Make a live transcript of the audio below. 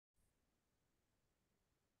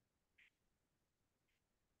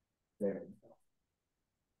All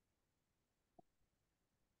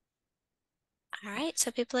right, so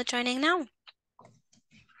people are joining now.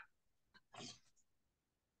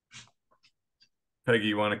 Peggy,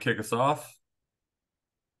 you want to kick us off?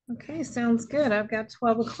 Okay, sounds good. I've got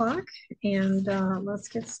 12 o'clock and let's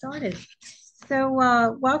get started.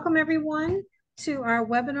 So welcome everyone to our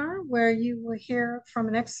webinar where you will hear from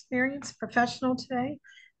an experienced professional today,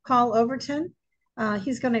 Paul Overton.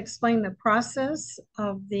 He's going to explain the process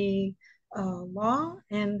of the law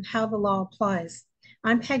and how the law applies.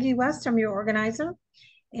 I'm Peggy West, I'm your organizer.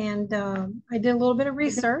 And I did a little bit of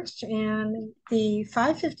research, and the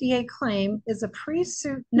 558 claim is a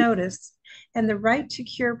pre-suit notice and the right to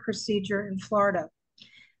cure procedure in Florida.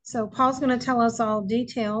 So Paul's going to tell us all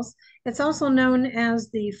details. It's also known as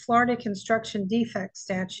the Florida Construction Defect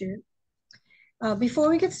Statute. Before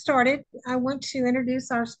we get started, I want to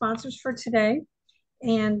introduce our sponsors for today.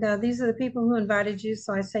 And these are the people who invited you,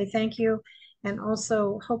 so I say thank you and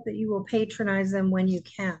also hope that you will patronize them when you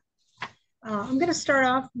can. I'm going to start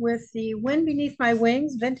off with the Wind Beneath My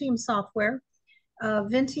Wings, Ventium software.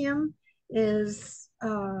 Ventium is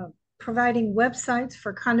providing websites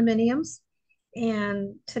for condominiums.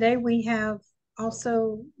 And today we have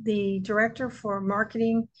also the director for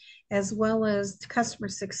marketing as well as customer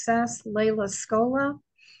success, Layla Scola.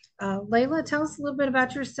 Layla, tell us a little bit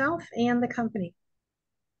about yourself and the company.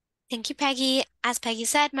 Thank you, Peggy. As Peggy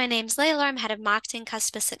said, my name's Layla. I'm head of marketing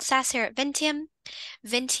customer success here at Ventium.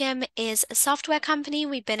 Ventium is a software company.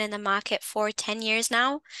 We've been in the market for 10 years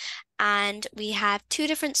now, and we have two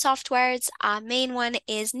different softwares. Our main one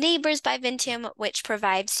is Neighbors by Ventium, which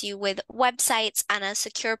provides you with websites and a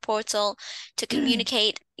secure portal to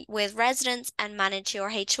communicate with residents and manage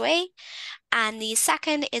your HOA. And the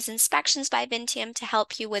second is Inspections by Ventium to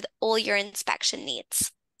help you with all your inspection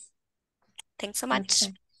needs. Thanks so much.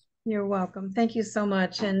 Okay. You're welcome. Thank you so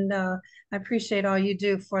much. And I appreciate all you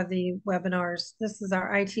do for the webinars. This is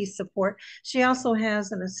our IT support. She also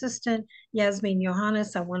has an assistant, Yasmin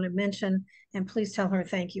Johannes, I want to mention, and please tell her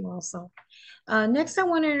thank you also. Next, I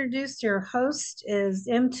want to introduce your host is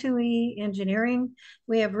M2E Engineering.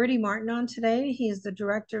 We have Rudy Martin on today. He is the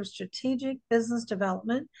Director of Strategic Business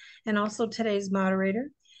Development and also today's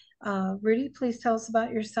moderator. Rudy, please tell us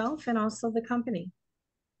about yourself and also the company.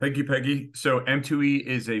 Thank you, Peggy. So M2E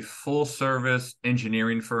is a full-service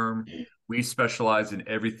engineering firm. We specialize in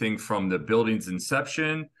everything from the building's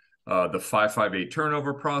inception, the 558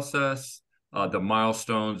 turnover process, the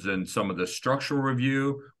milestones, and some of the structural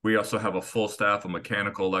review. We also have a full staff of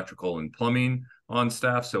mechanical, electrical, and plumbing on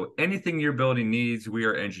staff. So anything your building needs, we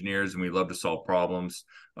are engineers and we love to solve problems.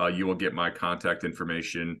 You will get my contact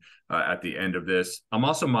information at the end of this. I'm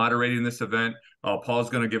also moderating this event. Paul's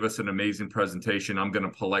going to give us an amazing presentation. I'm going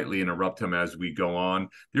to politely interrupt him as we go on.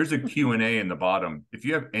 There's a Q&A in the bottom. If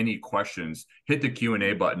you have any questions, hit the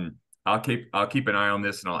Q&A button. I'll keep an eye on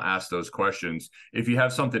this and I'll ask those questions. If you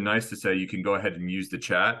have something nice to say, you can go ahead and use the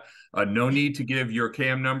chat. No need to give your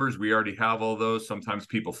CAM numbers. We already have all those. Sometimes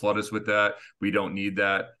people flood us with that. We don't need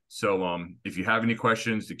that. So if you have any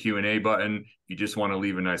questions, the Q&A button. If you just want to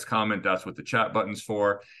leave a nice comment, that's what the chat button's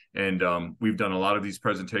for. And we've done a lot of these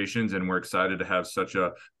presentations and we're excited to have such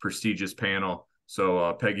a prestigious panel.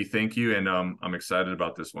 So Peggy, thank you. And I'm excited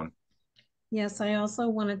about this one. Yes, I also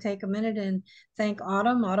want to take a minute and thank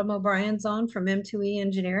Autumn O'Brien's on from M2E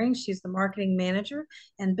Engineering. She's the marketing manager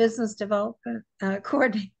and business development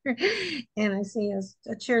coordinator. And I see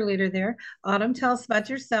a cheerleader there. Autumn, tell us about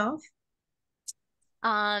yourself.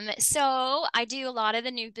 So I do a lot of the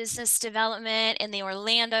new business development in the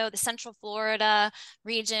Orlando, the Central Florida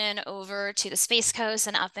region over to the Space Coast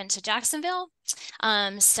and up into Jacksonville.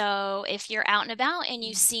 So if you're out and about and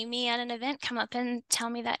you see me at an event, come up and tell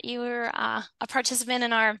me that you were a participant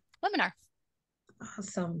in our webinar.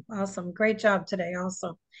 Awesome. Great job today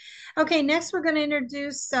also. Okay, next we're going to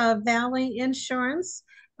introduce Valley Insurance.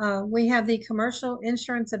 We have the commercial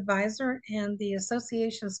insurance advisor and the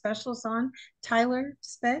association specialist on, Tyler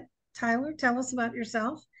Spett. Tyler, tell us about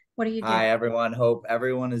yourself. What do you do? Hi, everyone. Hope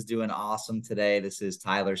everyone is doing awesome today. This is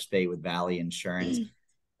Tyler Spett with Valley Insurance,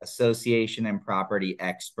 association and property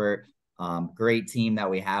expert. Great team that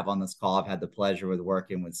we have on this call. I've had the pleasure with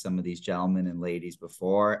working with some of these gentlemen and ladies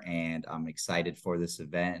before, and I'm excited for this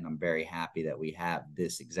event, and I'm very happy that we have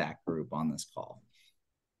this exact group on this call.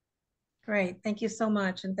 Great. Thank you so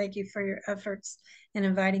much. And thank you for your efforts in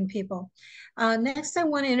inviting people. Next, I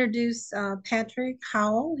want to introduce Patrick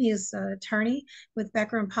Howell. He is an attorney with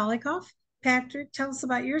Becker and Polikoff. Patrick, tell us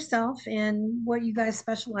about yourself and what you guys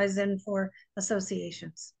specialize in for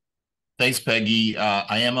associations. Thanks, Peggy.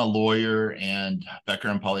 I am a lawyer, and Becker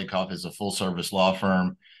and Polikoff is a full-service law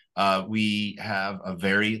firm. We have a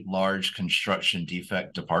very large construction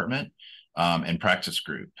defect department and practice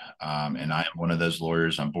group. And I am one of those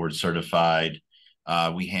lawyers. I'm board certified.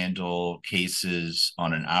 We handle cases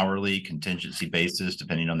on an hourly contingency basis,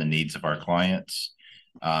 depending on the needs of our clients.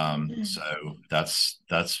 So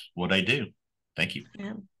that's what I do. Thank you.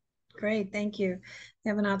 Yeah, great. Thank you. You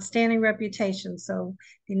have an outstanding reputation. So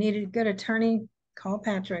if you need a good attorney, call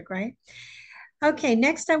Patrick, right? Okay,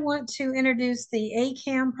 next I want to introduce the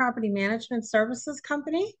ACAM Property Management Services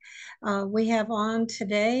Company. We have on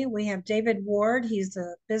today, we have David Ward. He's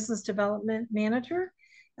a business development manager.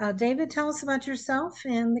 David, tell us about yourself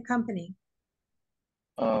and the company.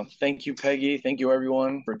 Thank you, Peggy. Thank you,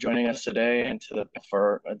 everyone, for joining us today and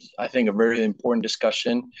for I think a very important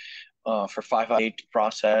discussion for 558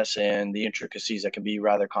 process and the intricacies that can be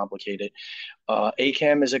rather complicated.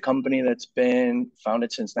 ACAM is a company that's been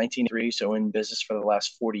founded since 1903, so in business for the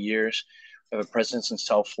last 40 years. We have a presence in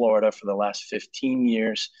South Florida for the last 15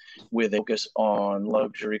 years with a focus on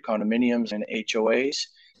luxury condominiums and HOAs.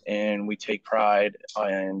 And we take pride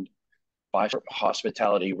in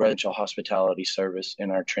hospitality, residential hospitality service in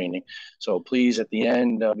our training. So please, at the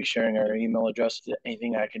end, I'll be sharing our email address.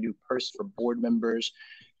 Anything I can do for board members,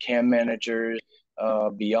 CAM managers,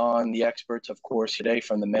 beyond the experts, of course, today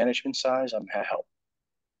from the management side, I'm happy to help.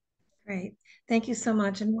 Great. Thank you so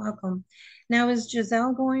much and welcome. Now, is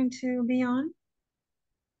Giselle going to be on?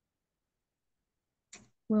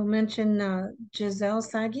 We'll mention Giselle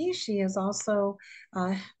Sagi. She is also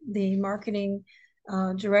the marketing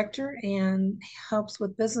director and helps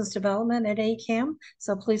with business development at ACAM.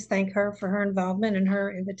 So please thank her for her involvement and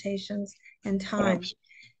her invitations and time.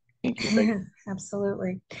 Thank you.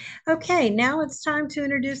 Absolutely. Okay, now it's time to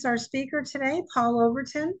introduce our speaker today, Paul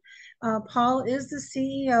Overton. Paul is the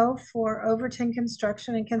CEO for Overton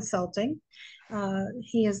Construction and Consulting.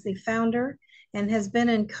 He is the founder and has been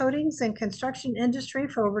in coatings and construction industry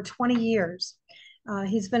for over 20 years.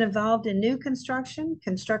 He's been involved in new construction,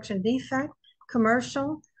 construction defect,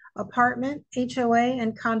 commercial, apartment, HOA,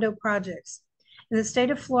 and condo projects. In the state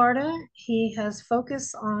of Florida, he has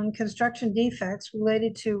focused on construction defects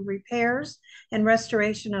related to repairs and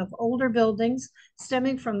restoration of older buildings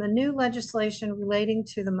stemming from the new legislation relating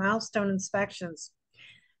to the milestone inspections.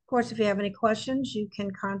 Of course, if you have any questions, you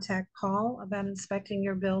can contact Paul about inspecting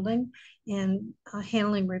your building and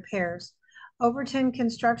handling repairs. Overton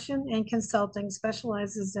Construction and Consulting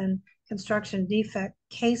specializes in construction defect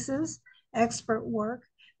cases, expert work,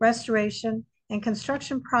 restoration, and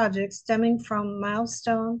construction projects stemming from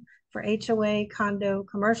milestone for HOA, condo,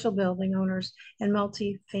 commercial building owners, and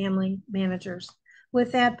multi-family managers.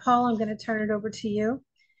 With that, Paul, I'm going to turn it over to you.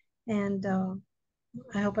 And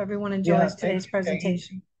I hope everyone enjoys today's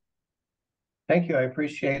presentation. Thank you. I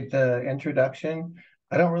appreciate the introduction.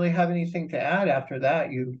 I don't really have anything to add after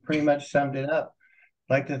that. You pretty much summed it up.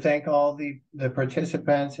 I'd like to thank all the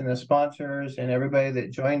participants and the sponsors and everybody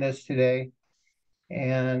that joined us today.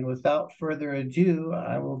 And without further ado,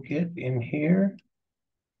 I will get in here.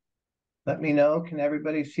 Let me know, can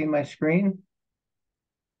everybody see my screen?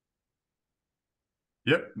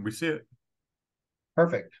 Yep, we see it.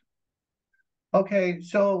 Perfect. Okay,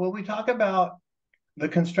 so when we talk about the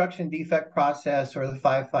construction defect process or the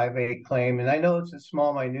 558 claim, and I know it's a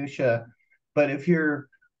small minutia, but if you're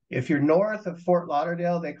north of Fort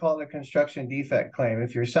Lauderdale, they call it a construction defect claim.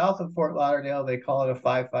 If you're south of Fort Lauderdale, they call it a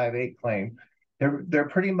 558 claim. They're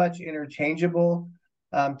pretty much interchangeable.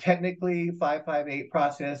 Technically, 558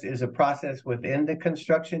 process is a process within the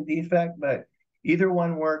construction defect, but either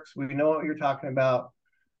one works. We know what you're talking about.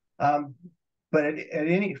 But at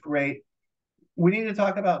any rate, we need to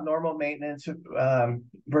talk about normal maintenance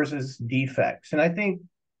versus defects. And I think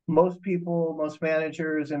most people, most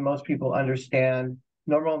managers, and most people understand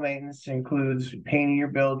normal maintenance includes painting your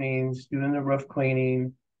buildings, doing the roof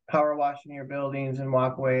cleaning, power washing your buildings and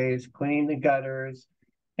walkways, cleaning the gutters,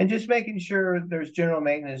 and just making sure there's general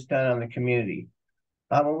maintenance done on the community.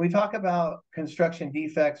 When we talk about construction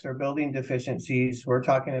defects or building deficiencies, we're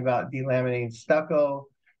talking about delaminating stucco,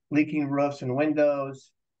 leaking roofs and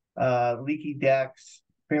windows, leaky decks,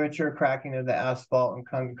 premature cracking of the asphalt and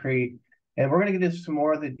concrete. And we're going to get into some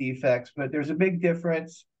more of the defects, but there's a big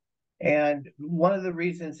difference. And one of the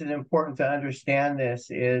reasons it's important to understand this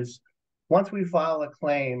is once we file a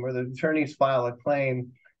claim or the attorneys file a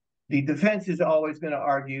claim, the defense is always going to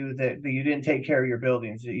argue that you didn't take care of your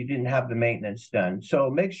buildings, that you didn't have the maintenance done. So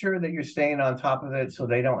make sure that you're staying on top of it so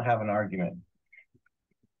they don't have an argument.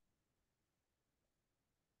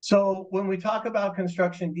 So when we talk about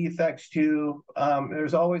construction defects too,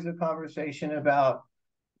 there's always a conversation about,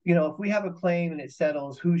 if we have a claim and it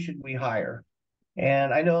settles, who should we hire?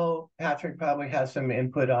 And I know Patrick probably has some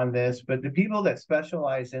input on this, but the people that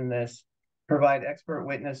specialize in this provide expert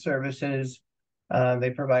witness services. They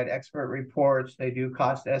provide expert reports. They do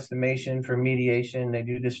cost estimation for mediation. They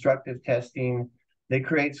do destructive testing. They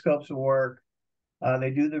create scopes of work.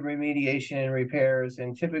 They do the remediation and repairs.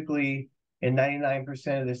 And typically, in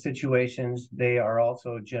 99% of the situations, they are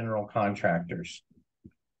also general contractors.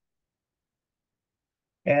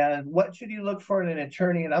 And what should you look for in an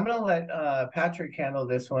attorney? And I'm going to let Patrick handle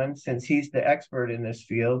this one since he's the expert in this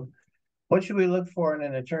field. What should we look for in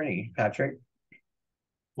an attorney, Patrick?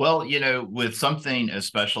 Well, with something as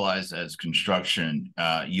specialized as construction,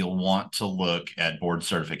 you'll want to look at board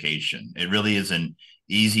certification. It really is an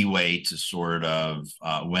easy way to sort of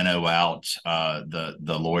winnow out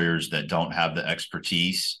the lawyers that don't have the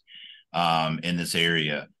expertise in this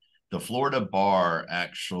area. The Florida bar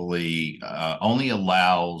actually only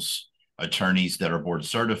allows attorneys that are board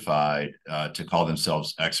certified to call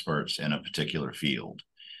themselves experts in a particular field.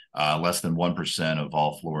 Less than 1% of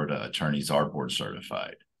all Florida attorneys are board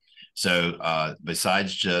certified. So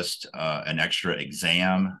besides just an extra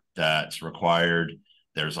exam that's required,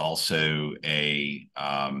 there's also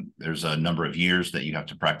there's a number of years that you have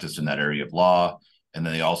to practice in that area of law. And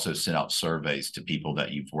then they also send out surveys to people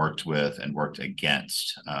that you've worked with and worked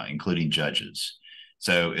against, including judges.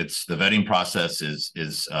 So the vetting process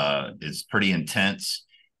is pretty intense,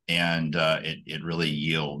 and it really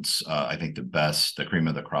yields, I think, the cream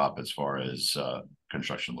of the crop as far as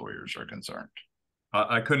construction lawyers are concerned.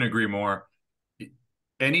 I couldn't agree more.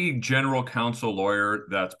 Any general counsel lawyer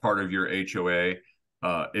that's part of your HOA,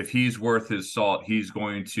 if he's worth his salt, he's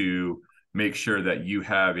going to make sure that you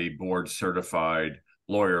have a board certified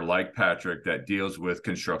lawyer like Patrick that deals with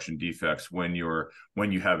construction defects when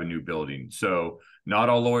you have a new building. So not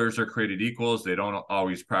all lawyers are created equals. They don't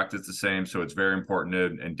always practice the same. So it's very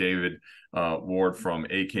important. And David Ward from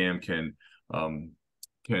ACAM can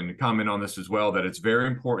comment on this as well, that it's very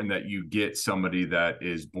important that you get somebody that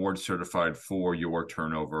is board certified for your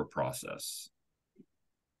turnover process.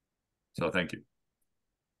 So thank you.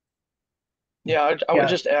 Yeah, I would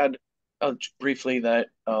just add briefly that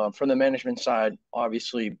from the management side,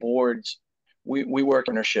 obviously boards, we work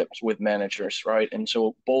partnerships with managers, right? And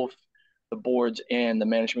so both the boards and the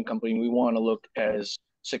management company, we want to look as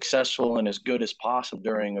successful and as good as possible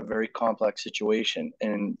during a very complex situation.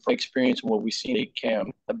 And from experience, what we see in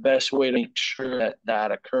ACAM, the best way to make sure that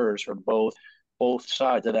that occurs for both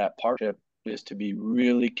sides of that partnership is to be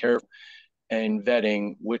really careful and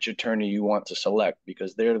vetting which attorney you want to select,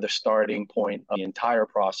 because they're the starting point of the entire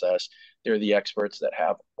process. They're the experts that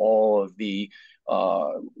have all of the,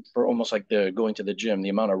 for almost like going to the gym, the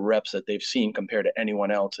amount of reps that they've seen compared to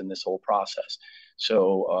anyone else in this whole process.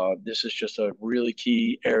 So this is just a really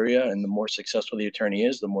key area, and the more successful the attorney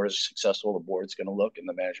is, the more successful the board's going to look and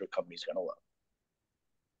the management company's going to look.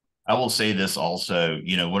 I will say this also,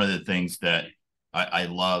 one of the things that I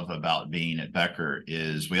love about being at Becker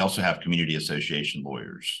is we also have community association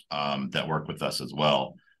lawyers that work with us as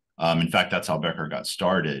well. In fact, that's how Becker got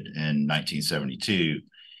started in 1972.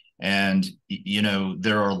 And,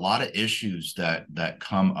 there are a lot of issues that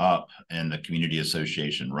come up in the community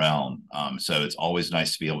association realm. So it's always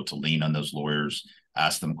nice to be able to lean on those lawyers,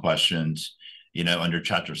 ask them questions. Under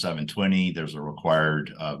Chapter 720, there's a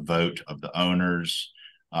required vote of the owners.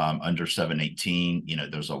 Under 718,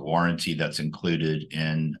 there's a warranty that's included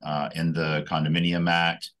in the Condominium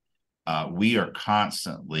Act. We are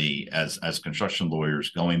constantly, as construction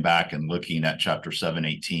lawyers, going back and looking at Chapter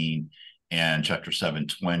 718 and Chapter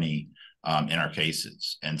 720 in our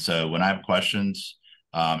cases. And so when I have questions,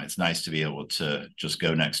 it's nice to be able to just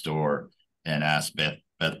go next door and ask Beth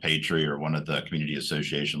Patry or one of the community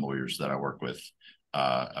association lawyers that I work with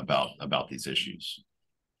about these issues.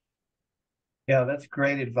 Yeah, that's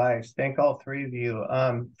great advice. Thank all three of you.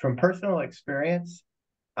 From personal experience,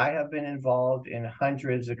 I have been involved in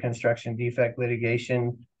hundreds of construction defect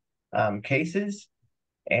litigation cases,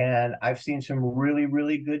 and I've seen some really,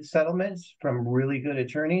 really good settlements from really good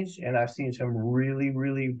attorneys, and I've seen some really,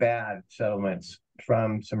 really bad settlements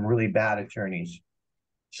from some really bad attorneys.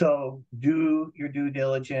 So do your due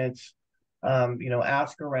diligence,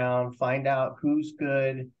 ask around, find out who's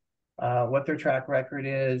good, what their track record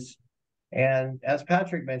is. And as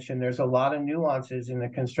Patrick mentioned, there's a lot of nuances in the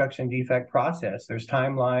construction defect process. There's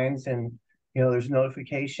timelines and, there's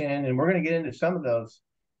notification, and we're going to get into some of those.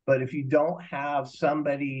 But if you don't have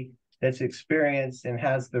somebody that's experienced and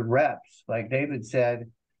has the reps, like David said,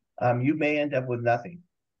 you may end up with nothing.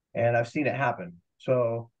 And I've seen it happen.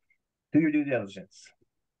 So do your due diligence.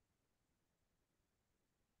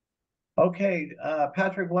 Okay,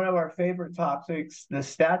 Patrick, one of our favorite topics, the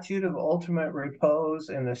statute of ultimate repose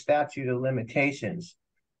and the statute of limitations.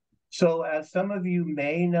 So as some of you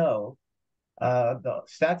may know, the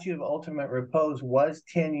statute of ultimate repose was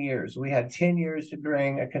 10 years. We had 10 years to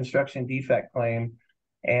bring a construction defect claim.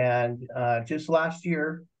 And just last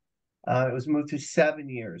year, it was moved to 7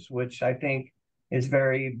 years, which I think is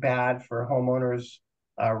very bad for homeowners'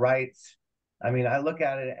 rights. I mean, I look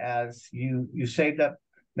at it as you saved up,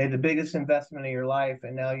 made the biggest investment of your life,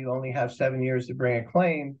 and now you only have 7 years to bring a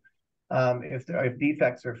claim if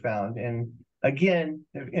defects are found. And again,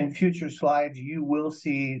 in future slides, you will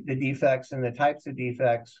see the defects and the types of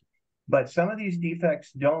defects, but some of these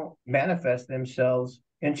defects don't manifest themselves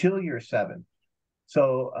until year 7.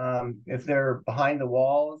 So if they're behind the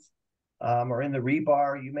walls or in the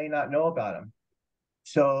rebar, you may not know about them.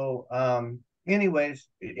 So anyways,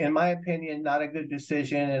 in my opinion, not a good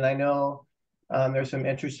decision. And I know there's some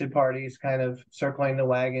interested parties kind of circling the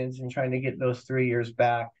wagons and trying to get those 3 years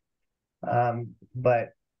back. But,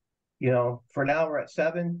 you know, for now we're at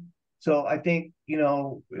 7. So I think, you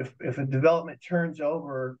know, if a development turns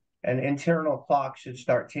over, an internal clock should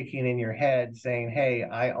start ticking in your head saying, hey,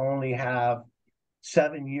 I only have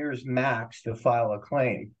 7 years max to file a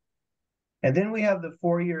claim. And then we have the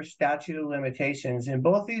 4-year statute of limitations, and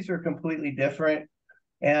both these are completely different.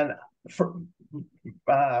 And for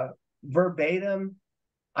verbatim,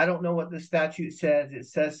 I don't know what the statute says. It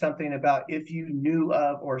says something about if you knew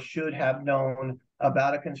of or should have known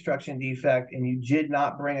about a construction defect and you did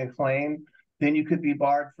not bring a claim, then you could be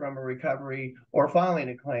barred from a recovery or filing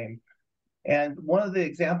a claim. And one of the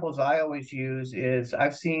examples I always use is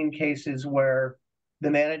I've seen cases where the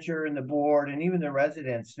manager and the board and even the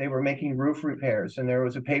residents, they were making roof repairs, and there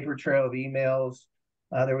was a paper trail of emails.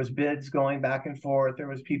 There was bids going back and forth. There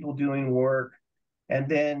was people doing work. And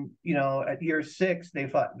then, you know, at year 6, they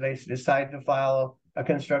decided to file a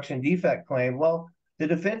construction defect claim. Well, the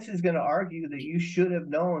defense is going to argue that you should have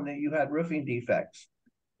known that you had roofing defects,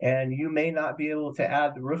 and you may not be able to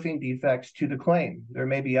add the roofing defects to the claim. There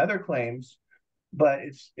may be other claims, but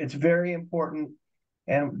it's very important.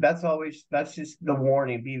 And that's just the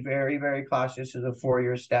warning. Be very, very cautious of the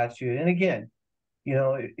 4-year statute. And again, you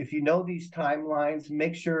know, if you know these timelines,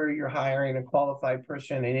 make sure you're hiring a qualified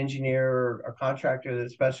person, an engineer or a contractor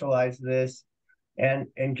that specializes this, and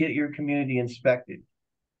get your community inspected.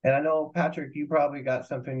 And I know, Patrick, you probably got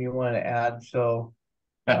something you want to add. So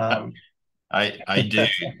I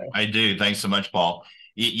do. Thanks so much, Paul.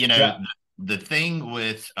 You know, yeah. The thing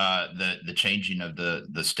with the changing of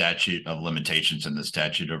the statute of limitations and the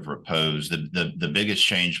statute of repose, the biggest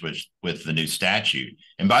change was with the new statute.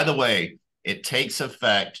 And by the way, it takes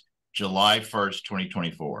effect July 1st,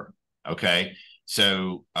 2024. Okay.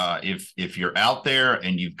 So if you're out there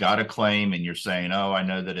and you've got a claim and you're saying, oh, I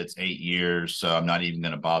know that it's 8 years, so I'm not even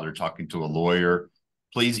going to bother talking to a lawyer,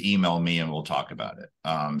 please email me and we'll talk about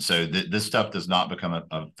it. So this stuff does not become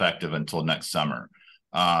effective until next summer.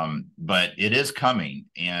 But it is coming,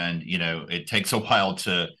 and you know, it takes a while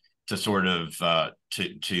to sort of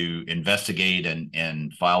to investigate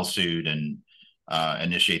and file suit and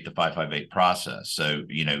initiate the 558 process. So,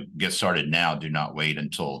 you know, get started now. Do not wait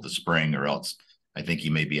until the spring, or else I think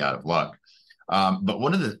you may be out of luck. But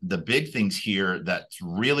one of the big things here that's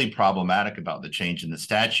really problematic about the change in the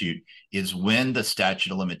statute is when the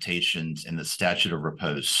statute of limitations and the statute of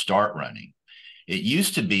repose start running. It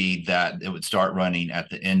used to be that it would start running at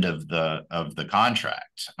the end of the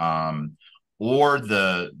contract, or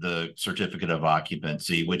the certificate of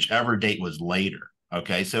occupancy, whichever date was later.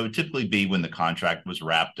 Okay, so it would typically be when the contract was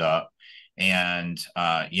wrapped up, and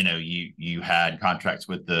you know, you had contracts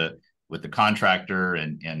with the contractor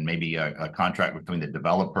and maybe a contract between the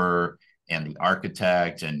developer and the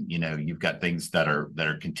architect, and you know, you've got things that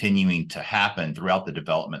are continuing to happen throughout the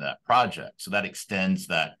development of that project. So that extends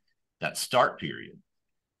that start period.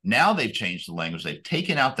 Now they've changed the language. They've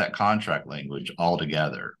taken out that contract language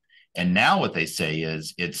altogether. And now what they say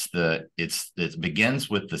is it begins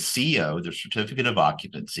with the CO, the certificate of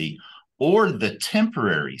occupancy, or the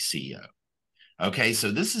temporary CO. Okay, so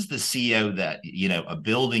this is the CO that, you know, a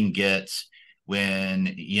building gets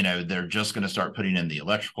when, you know, they're just going to start putting in the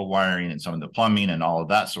electrical wiring and some of the plumbing and all of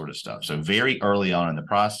that sort of stuff. So very early on in the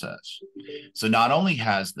process. So not only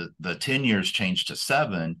has the 10 years changed to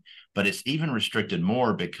 7, but it's even restricted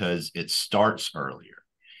more because it starts earlier.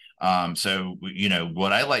 So, you know,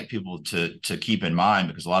 what I like people to keep in mind,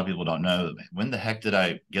 because a lot of people don't know, when the heck did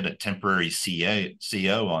I get a temporary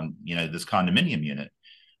CO on, you know, this condominium unit?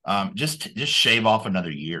 Just shave off another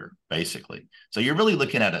year, basically. So you're really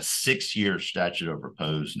looking at a 6-year statute of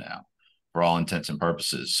repose now. for all intents and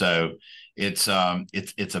purposes. So it's a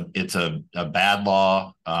bad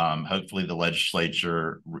law. Hopefully the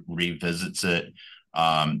legislature revisits it.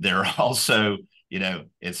 There are also,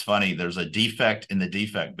 it's funny, there's a defect in the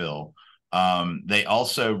defect bill. They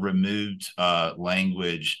also removed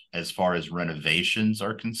language as far as renovations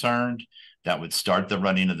are concerned that would start the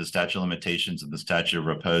running of the statute of limitations and the statute of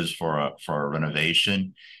repose for a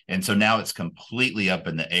renovation. And so now it's completely up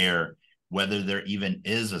in the air whether there even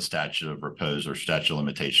is a statute of repose or statute of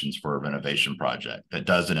limitations for a renovation project that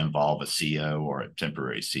doesn't involve a CO or a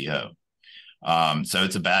temporary CO. So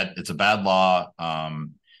it's a bad law.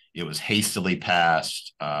 It was hastily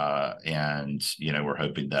passed, and we're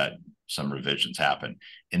hoping that some revisions happen.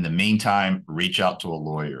 In the meantime, reach out to a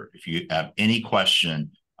lawyer. If you have any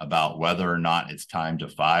question about whether or not it's time to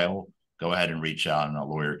file, go ahead and reach out, and a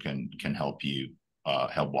lawyer can help you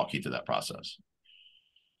help walk you through that process.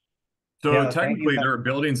 So Yeah, technically, there are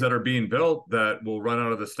buildings that are being built that will run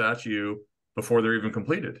out of the statute before they're even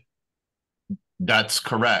completed. That's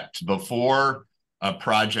correct. Before a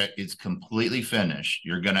project is completely finished,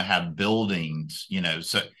 you're going to have buildings,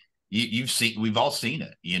 so we've all seen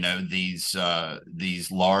it,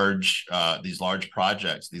 these large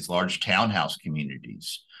projects, these large townhouse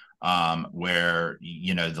communities, where,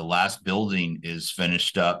 the last building is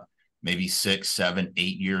finished up maybe 6, 7,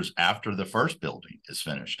 8 years after the first building is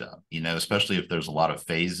finished up, especially if there's a lot of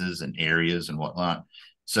phases and areas and whatnot.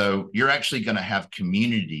 So you're actually going to have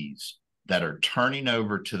communities that are turning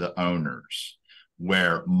over to the owners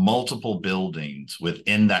where multiple buildings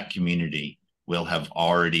within that community will have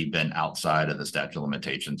already been outside of the statute of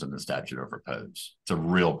limitations and the statute of repose. It's a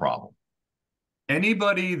real problem.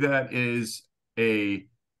 Anybody that is a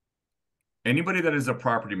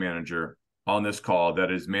property manager on this call that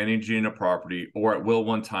is managing a property or at will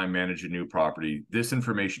one time manage a new property, this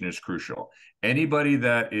information is crucial. Anybody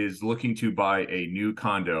that is looking to buy a new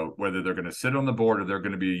condo, whether they're going to sit on the board or they're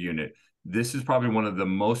going to be a unit, this is probably one of the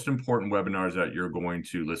most important webinars that you're going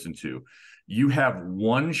to listen to. You have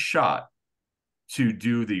one shot to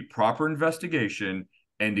do the proper investigation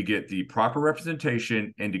and to get the proper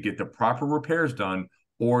representation and to get the proper repairs done,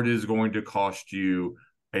 or it is going to cost you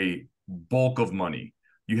a bulk of money.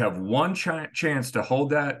 You have one chance to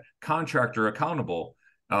hold that contractor accountable.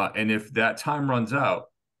 And if that time runs out,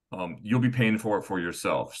 you'll be paying for it for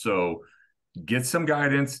yourself. So get some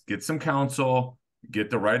guidance, get some counsel, get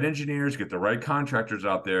the right engineers, get the right contractors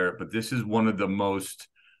out there. But this is one of the most,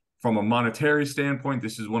 from a monetary standpoint,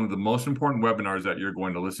 this is one of the most important webinars that you're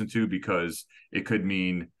going to listen to, because it could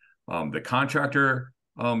mean the contractor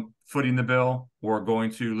footing the bill or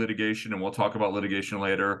going to litigation, and we'll talk about litigation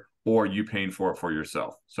later, or you paying for it for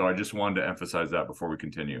yourself. So I just wanted to emphasize that before we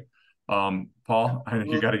continue. Paul, I know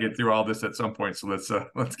you got to get through all this at some point, so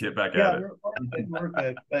let's get back at it. We're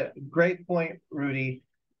good. But great point, Rudy.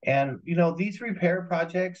 And these repair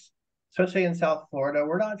projects, especially in South Florida,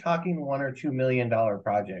 we're not talking $1 or $2 million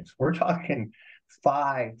projects. We're talking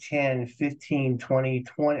 5, 10, 15, 20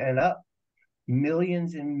 and up,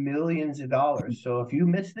 millions and millions of dollars. So if you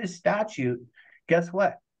miss this statute, guess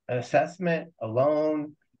what? An assessment, a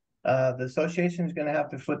loan, the association is going to have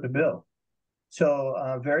to foot the bill.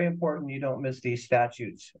 So very important you don't miss these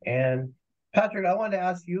statutes. And Patrick, I wanted to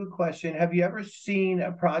ask you a question. Have you ever seen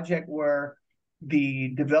a project where the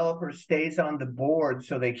developer stays on the board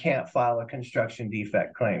so they can't file a construction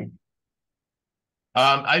defect claim?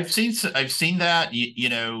 I've seen that,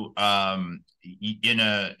 in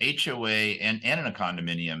a HOA and in a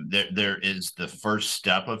condominium, there is the first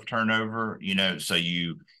step of turnover, so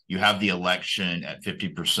you have the election at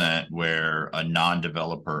 50% where a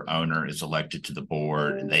non-developer owner is elected to the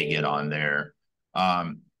board and they get on there.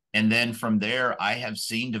 And then from there, I have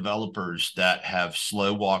seen developers that have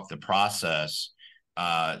slow walked the process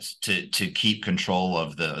to keep control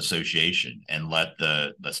of the association and let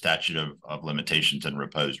the statute of limitations and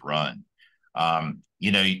repose run.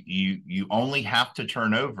 You only have to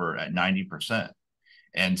turn over at 90%.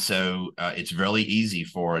 And so it's really easy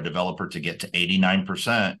for a developer to get to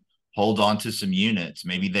 89%, hold on to some units.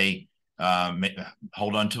 Maybe they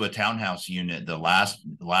hold on to a townhouse unit, the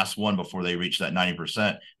last one before they reach that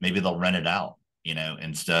 90%. Maybe they'll rent it out,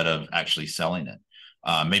 instead of actually selling it.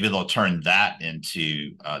 Maybe they'll turn that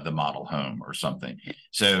into the model home or something.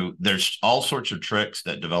 So there's all sorts of tricks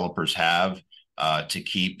that developers have to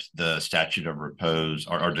keep the statute of repose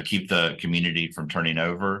or to keep the community from turning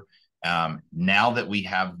over. Now that we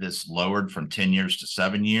have this lowered from 10 years to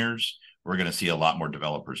 7 years, we're going to see a lot more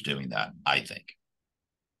developers doing that, I think.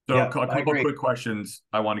 So a couple quick questions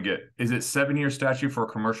I want to get. Is it 7-year statute for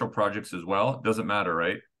commercial projects as well? Doesn't matter,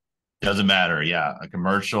 right? Doesn't matter. Yeah. A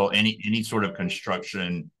commercial, any sort of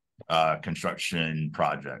construction construction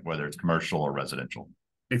project, whether it's commercial or residential.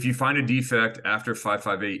 If you find a defect after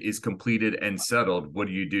 558 is completed and settled, what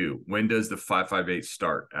do you do? When does the 558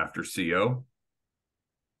 start? After CO?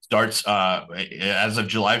 Starts as of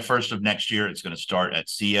July 1st of next year. It's going to start at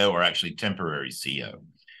CO, or actually temporary CO.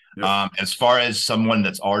 Yep. As far as someone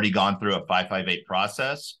that's already gone through a 558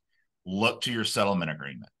 process, look to your settlement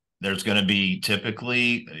agreement. There's going to be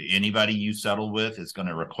typically anybody you settle with is going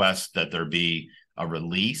to request that there be a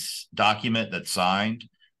release document that's signed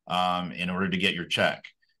in order to get your check.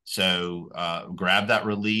 So grab that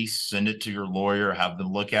release, send it to your lawyer, have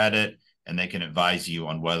them look at it, and they can advise you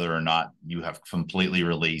on whether or not you have completely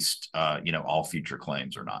released, all future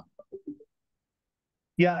claims or not.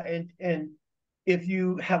 Yeah, and if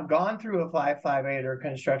you have gone through a 558 or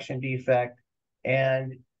construction defect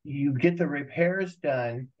and you get the repairs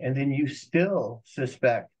done, and then you still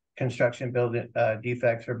suspect construction building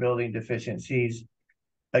defects or building deficiencies,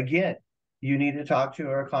 again, you need to talk to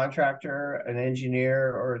a contractor, an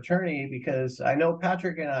engineer, or attorney, because I know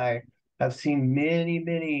Patrick and I have seen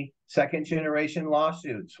many second generation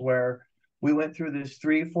lawsuits where we went through this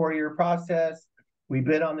 3-4 year process. We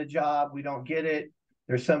bid on the job, we don't get it.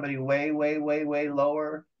 There's somebody way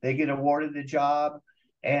lower. They get awarded the job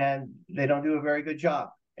and they don't do a very good job.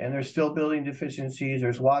 And there's still building deficiencies.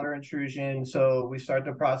 There's water intrusion. So we start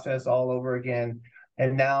the process all over again.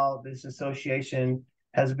 And now this association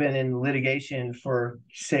has been in litigation for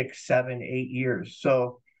 6, 7, 8 years.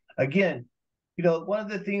 So again, one of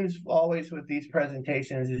the themes always with these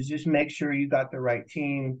presentations is just make sure you got the right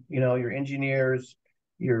team, your engineers,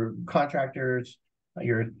 your contractors,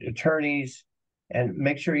 your attorneys, and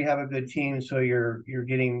make sure you have a good team so you're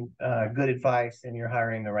getting good advice and you're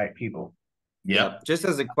hiring the right people. Yeah. Just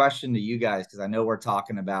as a question to you guys, because I know we're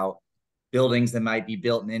talking about buildings that might be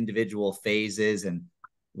built in individual phases, and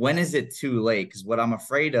when is it too late? Because what I'm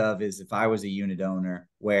afraid of is if I was a unit owner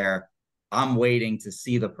where I'm waiting to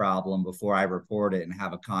see the problem before I report it and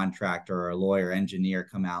have a contractor or a lawyer engineer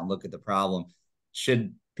come out and look at the problem,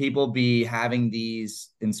 should people be having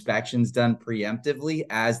these inspections done preemptively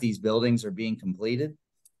as these buildings are being completed?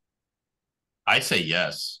 I say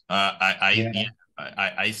yes.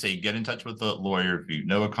 I say get in touch with the lawyer. If you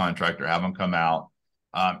know a contractor, have them come out.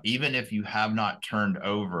 Even if you have not turned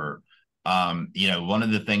over, one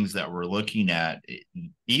of the things that we're looking at,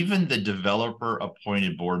 even the developer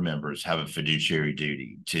appointed board members have a fiduciary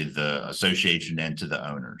duty to the association and to the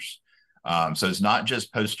owners. So it's not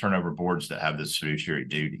just post turnover boards that have this fiduciary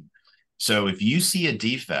duty. So if you see a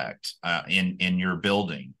defect in your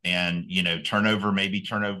building and,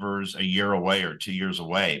 turnovers a year away or 2 years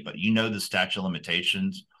away, but the statute of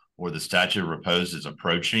limitations or the statute of repose is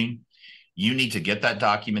approaching, you need to get that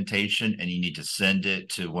documentation and you need to send it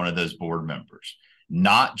to one of those board members,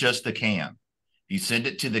 not just the CAM. If you send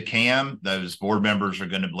it to the CAM, those board members are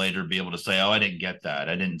going to later be able to say, oh, I didn't get that.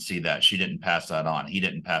 I didn't see that. She didn't pass that on. He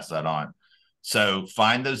didn't pass that on. So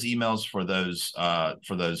find those emails for those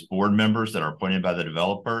board members that are appointed by the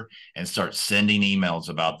developer and start sending emails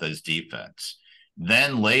about those defects.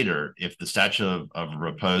 Then later, if the statute of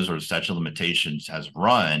repose or statute of limitations has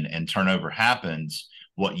run and turnover happens,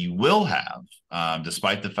 what you will have,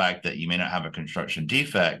 despite the fact that you may not have a construction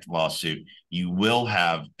defect lawsuit, you will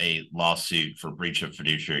have a lawsuit for breach of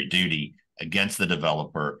fiduciary duty against the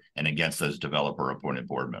developer and against those developer appointed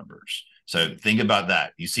board members. So think about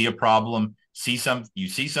that. You see a problem, you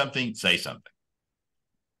see something, say something.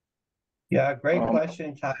 Yeah, great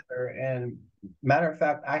question, Tyler. And matter of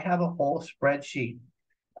fact, I have a whole spreadsheet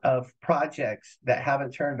of projects that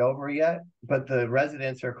haven't turned over yet, but the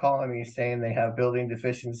residents are calling me saying they have building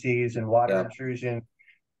deficiencies and water intrusion.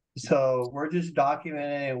 So we're just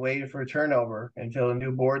documenting and waiting for turnover until a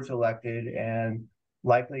new board's elected, and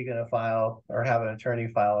likely going to file or have an attorney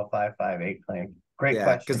file a 558 claim. Great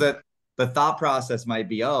question. Because the thought process might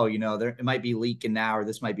be, it might be leaking now, or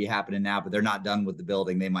this might be happening now, but they're not done with the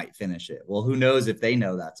building. They might finish it. Well, who knows if they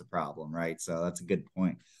know that's a problem, right? So that's a good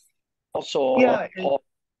point.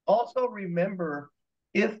 Also remember,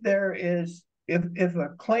 if a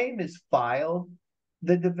claim is filed,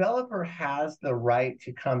 the developer has the right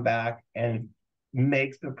to come back and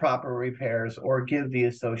make the proper repairs or give the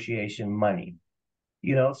association money.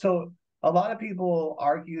 So a lot of people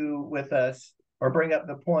argue with us or bring up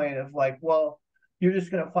the point of like, well, you're just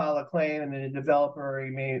going to file a claim and then the developer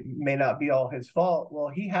may not be all his fault. Well,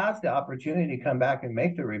 he has the opportunity to come back and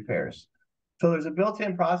make the repairs. So there's a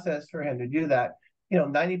built-in process for him to do that.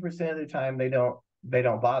 90% of the time they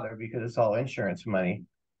don't bother because it's all insurance money,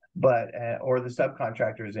 but or the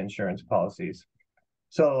subcontractor's insurance policies.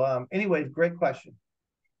 So anyways, great question.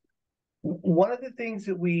 One of the things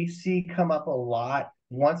that we see come up a lot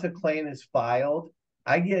once a claim is filed,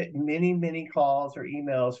 I get many, many calls or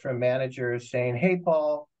emails from managers saying, hey,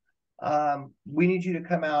 Paul, we need you to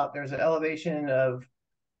come out. There's an elevation of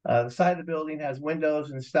the side of the building has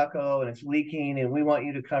windows and stucco and it's leaking, and we want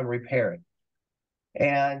you to come repair it.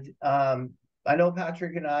 And I know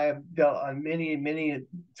Patrick and I have dealt on many, many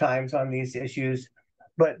times on these issues,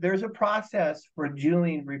 but there's a process for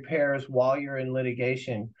doing repairs while you're in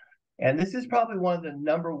litigation. And this is probably one of the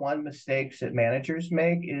number one mistakes that managers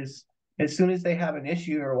make is as soon as they have an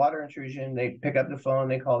issue or water intrusion, they pick up the phone,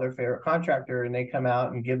 they call their favorite contractor, and they come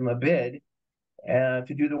out and give them a bid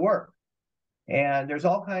to do the work. And there's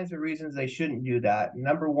all kinds of reasons they shouldn't do that.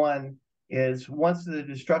 Number one is once the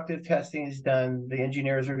destructive testing is done, the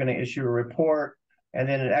engineers are going to issue a report, and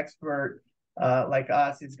then an expert like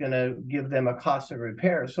us is going to give them a cost of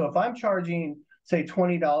repair. So if I'm charging, say,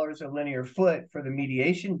 $20 a linear foot for the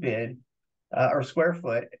mediation bid or square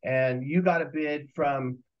foot, and you got a bid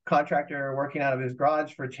from contractor working out of his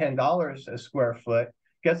garage for $10 a square foot,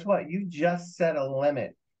 guess what? You just set a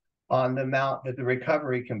limit on the amount that the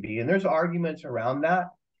recovery can be. And there's arguments around that.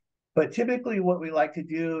 But typically what we like to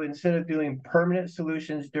do, instead of doing permanent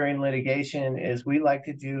solutions during litigation, is we like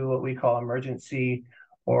to do what we call emergency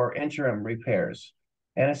or interim repairs.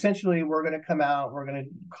 And essentially we're going to come out, we're going to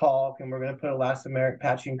caulk, and we're going to put elastomeric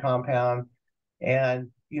patching compound and,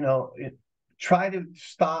 try to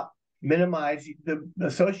minimize. The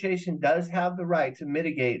association does have the right to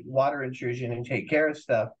mitigate water intrusion and take care of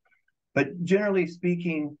stuff. But generally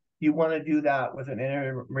speaking, you want to do that with an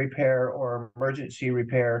interim repair or emergency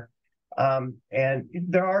repair. And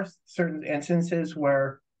there are certain instances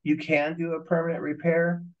where you can do a permanent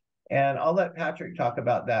repair. And I'll let Patrick talk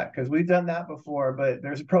about that because we've done that before, but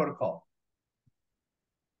there's a protocol.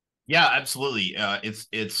 Yeah, absolutely.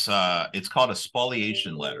 It's called a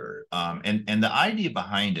spoliation letter, and the idea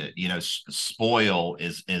behind it, spoil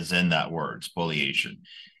is in that word, spoliation,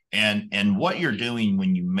 and what you're doing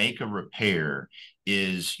when you make a repair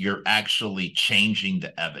is you're actually changing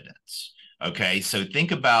the evidence. Okay, so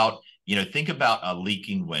think about a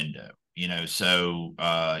leaking window. So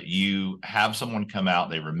you have someone come out,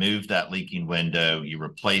 they remove that leaking window, you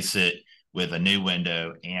replace it with a new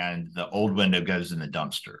window, and the old window goes in the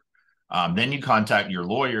dumpster. Then you contact your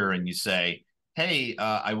lawyer and you say, hey,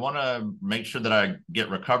 I want to make sure that I get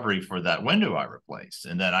recovery for that window I replaced.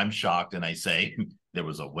 And then I'm shocked and I say, there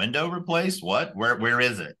was a window replaced? What? Where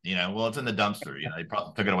is it? Well, it's in the dumpster. They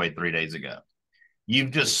probably took it away 3 days ago.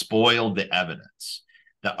 You've just spoiled the evidence.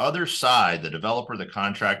 The other side, the developer, the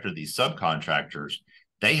contractor, these subcontractors,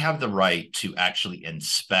 they have the right to actually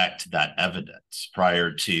inspect that evidence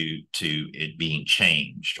prior to it being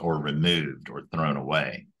changed or removed or thrown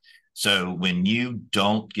away. So when you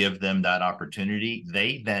don't give them that opportunity,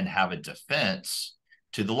 they then have a defense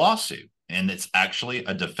to the lawsuit. And it's actually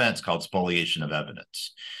a defense called spoliation of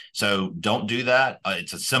evidence. So don't do that.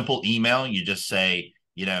 It's a simple email. You just say,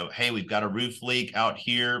 hey, we've got a roof leak out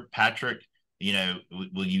here. Patrick,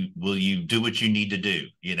 will you do what you need to do?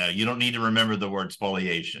 You don't need to remember the word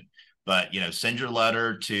spoliation, but, send your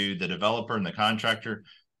letter to the developer and the contractor.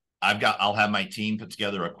 I'll have my team put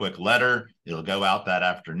together a quick letter. It'll go out that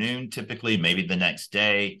afternoon, typically, maybe the next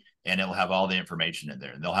day, and it'll have all the information in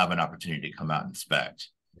there. And they'll have an opportunity to come out and inspect.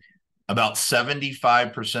 About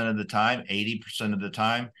 75% of the time, 80% of the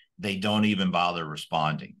time, they don't even bother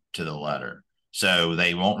responding to the letter. So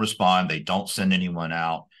they won't respond. They don't send anyone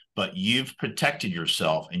out, but you've protected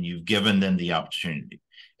yourself and you've given them the opportunity.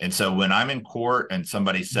 And so when I'm in court and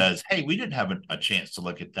somebody says, hey, we didn't have a chance to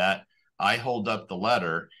look at that, I hold up the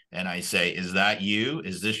letter and I say, is that you?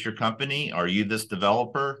 Is this your company? Are you this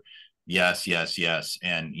developer? Yes, yes, yes.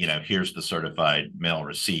 And, here's the certified mail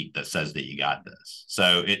receipt that says that you got this.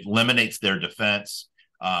 So it eliminates their defense.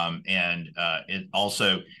 And it's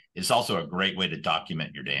also a great way to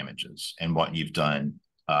document your damages and what you've done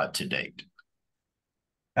to date.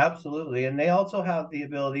 Absolutely. And they also have the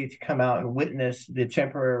ability to come out and witness the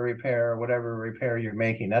temporary repair or whatever repair you're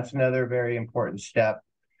making. That's another very important step.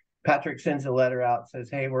 Patrick sends a letter out, says,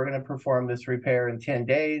 hey, we're going to perform this repair in 10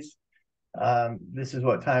 days. This is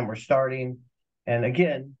what time we're starting. And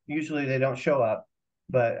again, usually they don't show up,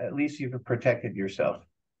 but at least you've protected yourself.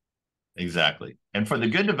 Exactly. And for the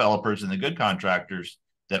good developers and the good contractors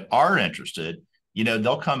that are interested,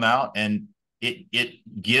 they'll come out and it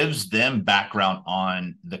gives them background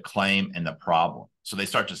on the claim and the problem. So they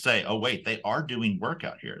start to say, oh, wait, they are doing work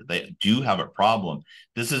out here. They do have a problem.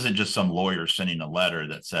 This isn't just some lawyer sending a letter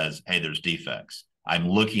that says, hey, there's defects. I'm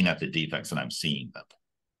looking at the defects and I'm seeing them.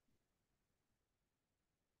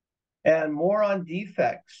 And more on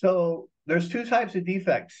defects. So there's two types of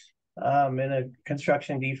defects. in a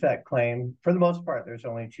construction defect claim. For the most part, there's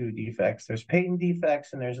only two defects. There's patent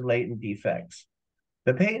defects and there's latent defects.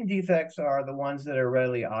 The patent defects are the ones that are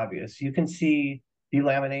readily obvious. You can see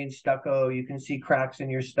delaminated stucco, you can see cracks in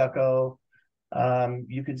your stucco,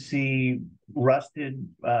 you can see rusted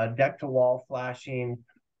deck to wall flashing,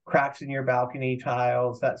 cracks in your balcony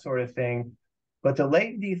tiles, that sort of thing. But the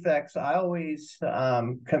latent defects, I always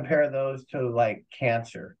compare those to like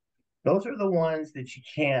cancer. Those are the ones that you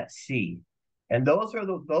can't see. And those are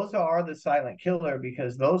the silent killer,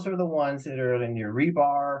 because those are the ones that are in your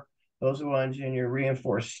rebar, those are the ones in your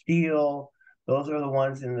reinforced steel, those are the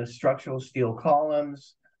ones in the structural steel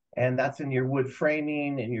columns, and that's in your wood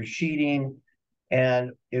framing and your sheeting.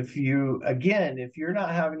 And if you're not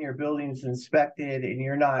having your buildings inspected and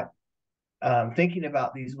you're not thinking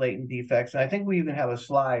about these latent defects, and I think we even have a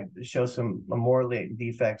slide that shows some more latent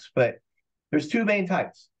defects, but there's two main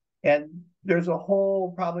types. And there's a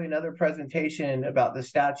whole, probably another presentation about the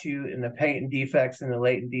statute and the patent defects and the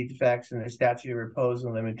latent defects and the statute of repose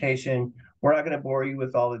and limitation. We're not going to bore you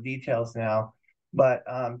with all the details now, but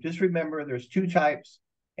just remember there's two types,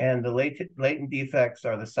 and the latent defects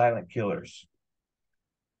are the silent killers.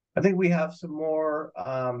 I think we have some more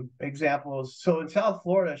examples. So in South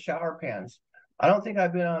Florida, shower pans. I don't think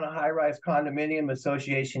I've been on a high-rise condominium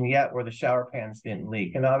association yet where the shower pans didn't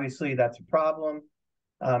leak. And obviously that's a problem.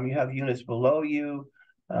 You have units below you.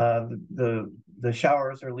 The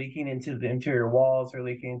showers are leaking into the interior walls, are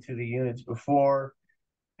leaking into the units before.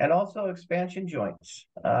 And also expansion joints.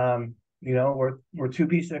 Where two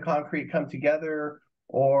pieces of concrete come together,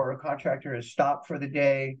 or a contractor has stopped for the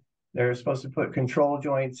day, they're supposed to put control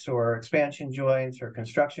joints or expansion joints or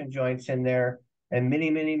construction joints in there. And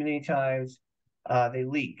many times they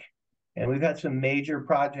leak. And we've had some major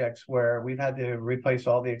projects where we've had to replace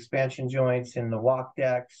all the expansion joints in the walk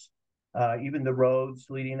decks, even the roads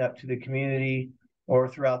leading up to the community or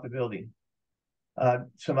throughout the building.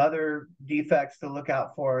 Some other defects to look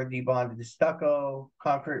out for: debonded stucco,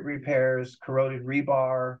 concrete repairs, corroded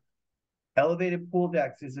rebar. Elevated pool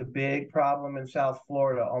decks is a big problem in South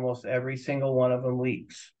Florida. Almost every single one of them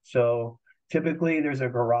leaks. So typically there's a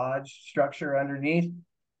garage structure underneath.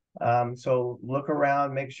 So look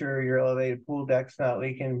around, make sure your elevated pool deck's not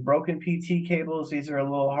leaking. Broken PT cables, these are a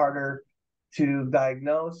little harder to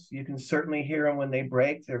diagnose. You can certainly hear them when they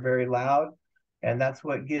break. They're very loud, and that's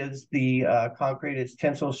what gives the concrete its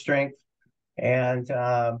tensile strength. And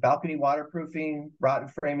balcony waterproofing, rotten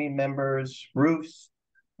framing members, roofs,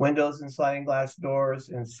 windows and sliding glass doors,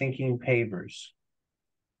 and sinking pavers.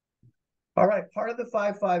 All right, part of the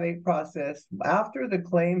 558 process, after the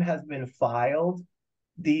claim has been filed,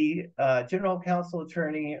 the general counsel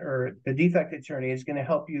attorney or the defect attorney is going to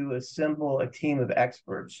help you assemble a team of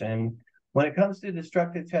experts. And when it comes to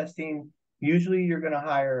destructive testing, usually you're going to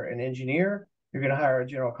hire an engineer, you're going to hire a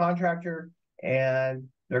general contractor, and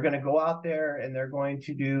they're going to go out there and they're going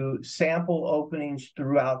to do sample openings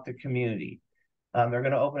throughout the community. They're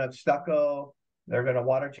going to open up stucco, they're going to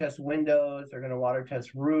water test windows, they're going to water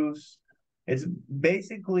test roofs. It's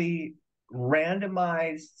basically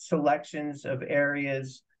randomized selections of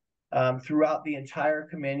areas throughout the entire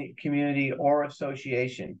community or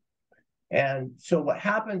association. And so what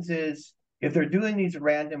happens is, if they're doing these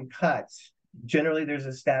random cuts, generally there's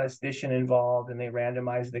a statistician involved and they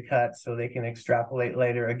randomize the cuts so they can extrapolate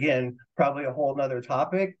later. Again, probably a whole nother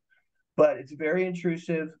topic, but it's very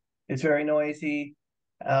intrusive, it's very noisy,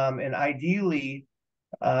 and ideally,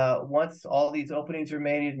 once all these openings are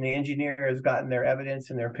made and the engineer has gotten their evidence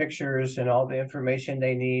and their pictures and all the information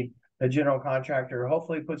they need, the general contractor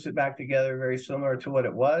hopefully puts it back together very similar to what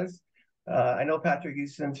it was. I know Patrick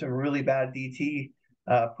used some really bad DT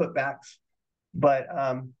putbacks, but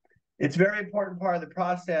it's a very important part of the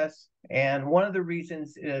process. And one of the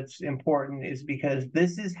reasons it's important is because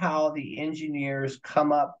this is how the engineers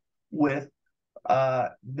come up with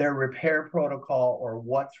their repair protocol, or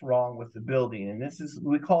what's wrong with the building. And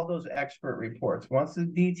we call those expert reports. Once the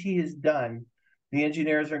DT is done, the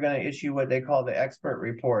engineers are going to issue what they call the expert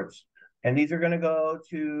reports. And these are going to go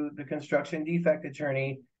to the construction defect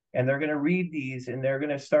attorney, and they're going to read these, and they're going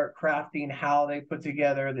to start crafting how they put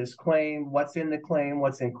together this claim, what's in the claim,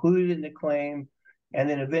 what's included in the claim, and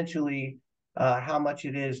then eventually how much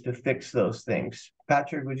it is to fix those things.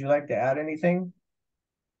 Patrick, would you like to add anything?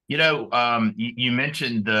 You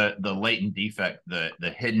mentioned the latent defect,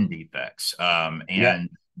 the hidden defects, and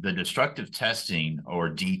the destructive testing, or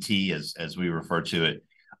DT as we refer to it,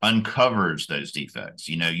 uncovers those defects.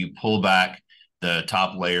 You pull back the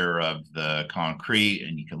top layer of the concrete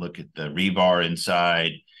and you can look at the rebar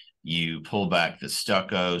inside. You pull back the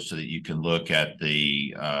stucco so that you can look at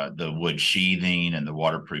the wood sheathing and the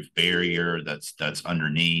waterproof barrier that's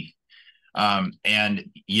underneath.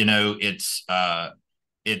 And you know, it's an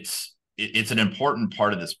important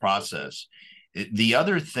part of this process. The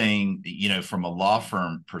other thing, you know, from a law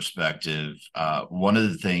firm perspective, one of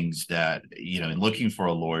the things that, you know, in looking for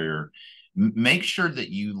a lawyer, make sure that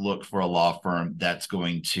you look for a law firm that's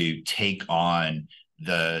going to take on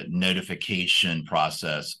the notification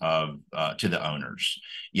process of to the owners.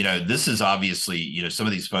 You know, this is obviously, you know, some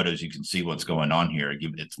of these photos, you can see what's going on here.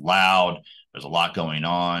 It's loud. There's a lot going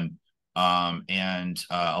on. And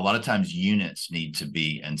a lot of times units need to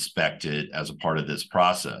be inspected as a part of this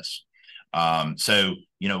process. So,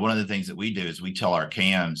 you know, one of the things that we do is we tell our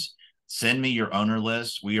CAMs, send me your owner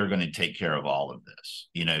list. We are going to take care of all of this.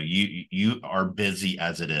 You know, you are busy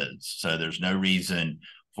as it is. So there's no reason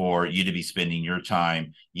for you to be spending your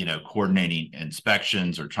time, you know, coordinating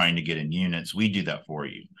inspections or trying to get in units. We do that for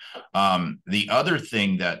you. The other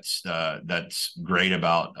thing that's great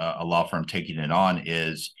about a law firm taking it on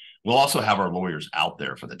is we'll also have our lawyers out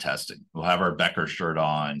there for the testing. We'll have our Becker shirt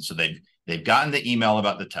on. So they've gotten the email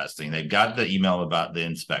about the testing. They've got the email about the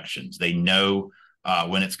inspections. They know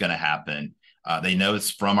when it's going to happen. They know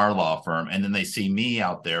it's from our law firm. And then they see me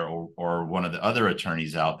out there or one of the other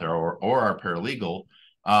attorneys out there or our paralegal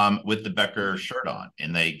with the Becker shirt on.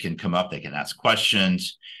 And they can come up, they can ask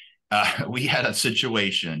questions. We had a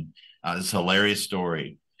situation, this is a hilarious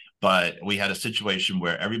story, but we had a situation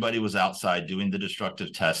where everybody was outside doing the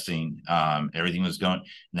destructive testing. Everything was going,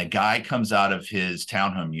 and a guy comes out of his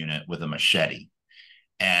townhome unit with a machete.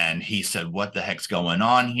 And he said, what the heck's going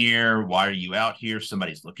on here? Why are you out here?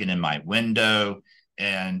 Somebody's looking in my window.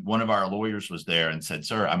 And one of our lawyers was there and said,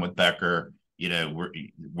 sir, I'm with Becker. You know,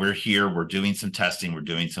 we're here. We're doing some testing. We're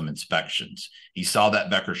doing some inspections. He saw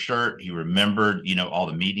that Becker shirt. He remembered, you know, all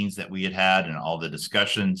the meetings that we had and all the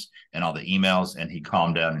discussions and all the emails. And he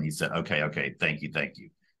calmed down and he said, okay, thank you.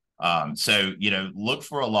 So, you know, look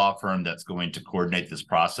for a law firm that's going to coordinate this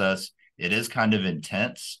process. It is kind of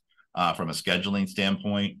intense from a scheduling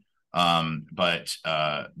standpoint. But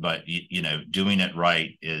you know, doing it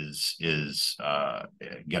right is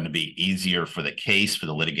going to be easier for the case, for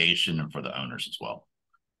the litigation, and for the owners as well.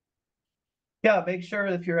 Yeah, make sure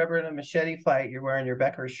if you're ever in a machete fight, you're wearing your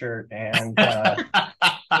Becker shirt and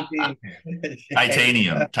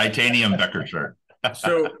titanium Becker shirt.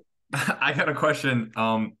 So I got a question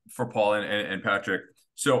for Paul and Patrick.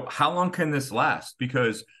 So how long can this last?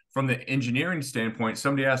 Because from the engineering standpoint,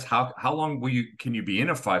 somebody asked how long can you be in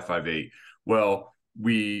a 558? Well,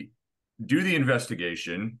 we do the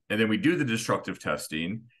investigation and then we do the destructive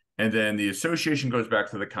testing, and then the association goes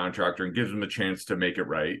back to the contractor and gives them a chance to make it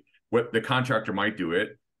right. What the contractor might do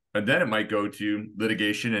it, and then it might go to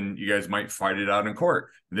litigation and you guys might fight it out in court.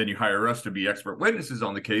 And then you hire us to be expert witnesses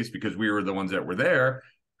on the case because we were the ones that were there.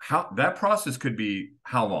 How that process could be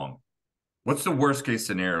how long? What's the worst case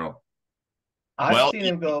scenario? I've seen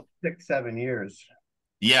him go 6-7 years.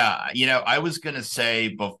 Yeah, you know, I was going to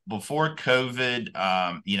say before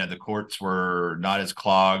COVID, you know, the courts were not as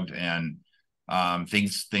clogged and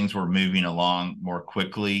things were moving along more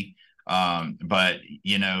quickly. But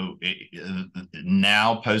you know,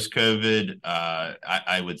 now post COVID,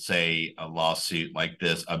 I would say a lawsuit like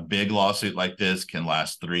this, a big lawsuit like this, can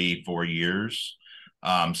last 3-4 years.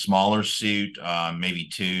 Smaller suit, maybe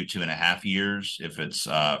 2.5 years if it's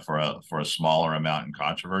for a smaller amount in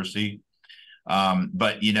controversy.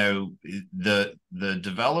 But you know, the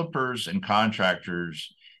developers and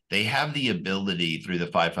contractors, they have the ability through the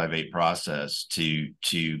 558 process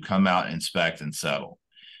to come out, inspect, and settle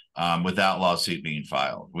without lawsuit being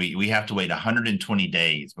filed. We have to wait 120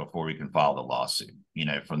 days before we can file the lawsuit, you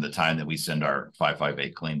know, from the time that we send our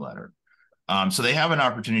 558 claim letter. So they have an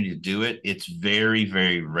opportunity to do it. It's very,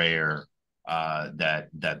 very rare that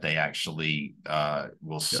they actually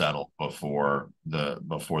will settle before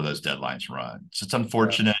those deadlines run. So it's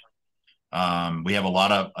unfortunate. We have a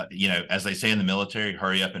lot of, you know, as they say in the military,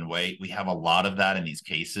 hurry up and wait. We have a lot of that in these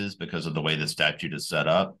cases because of the way the statute is set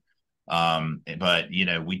up. But, you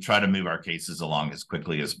know, we try to move our cases along as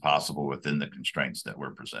quickly as possible within the constraints that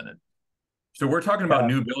we're presented. So we're talking about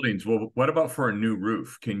new buildings. Well, what about for a new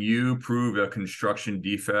roof? Can you prove a construction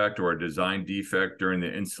defect or a design defect during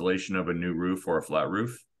the installation of a new roof or a flat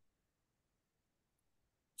roof?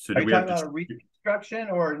 So are you talking about a reconstruction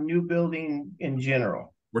or a new building in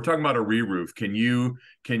general? We're talking about a re-roof. Can you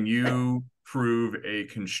prove a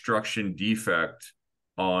construction defect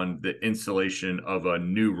on the installation of a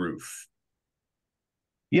new roof?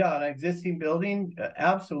 Yeah, an existing building,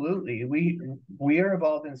 absolutely. We are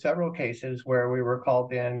involved in several cases where we were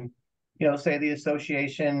called in, say the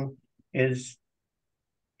association is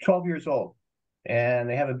 12 years old and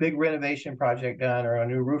they have a big renovation project done or a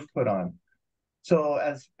new roof put on. So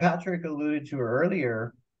as Patrick alluded to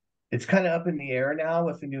earlier, it's kind of up in the air now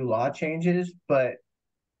with the new law changes, but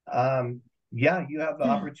yeah, you have the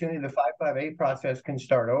opportunity. The 558 process can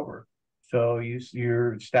start over. So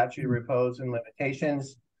your statute of repose and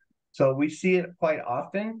limitations. So we see it quite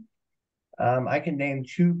often. I can name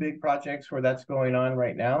 2 big projects where that's going on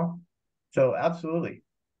right now. So absolutely.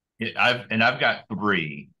 I've got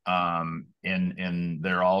 3, and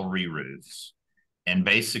they're all re-roofs, and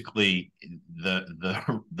basically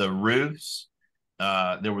the roofs,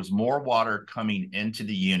 there was more water coming into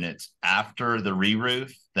the units after the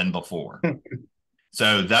re-roof than before.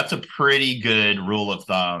 So that's a pretty good rule of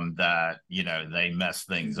thumb that they mess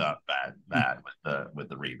things up bad with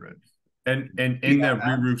the re-roof. And in that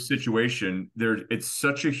re-roof situation, it's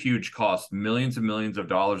such a huge cost, millions and millions of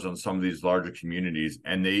dollars on some of these larger communities,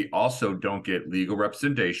 and they also don't get legal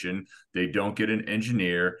representation, they don't get an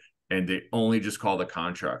engineer, and they only just call the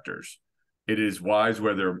contractors. It is wise,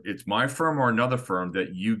 whether it's my firm or another firm,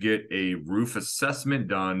 that you get a roof assessment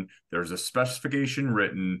done. There's a specification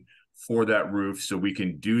written for that roof so we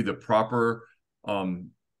can do the proper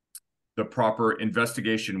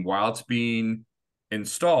investigation while it's being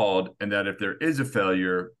installed, and that if there is a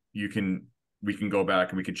failure, we can go back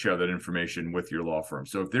and we can share that information with your law firm.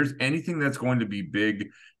 So if there's anything that's going to be big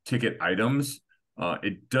ticket items,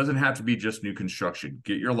 it doesn't have to be just new construction.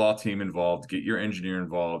 Get your law team involved, get your engineer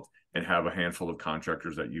involved, and have a handful of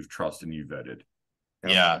contractors that you've trusted and you've vetted.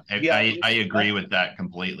 Yeah, I agree with that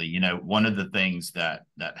completely. One of the things that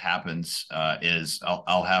happens is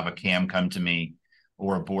I'll have a CAM come to me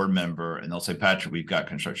or a board member, and they'll say, Patrick, we've got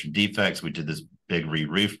construction defects. We did this big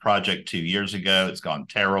re-roof project 2 years ago. It's gone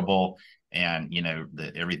terrible. And,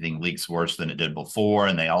 everything leaks worse than it did before.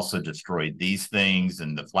 And they also destroyed these things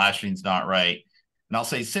and the flashing's not right. And I'll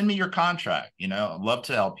say, send me your contract. I'd love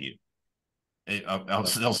to help you.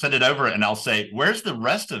 They'll send it over and I'll say, where's the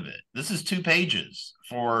rest of it? This is 2 pages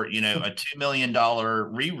for, a $2 million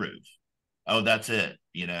re-roof. Oh, that's it.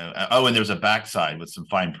 Oh, and there's a backside with some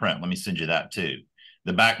fine print. Let me send you that too.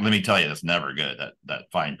 The back, let me tell you, that's never good, that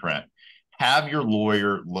fine print. Have your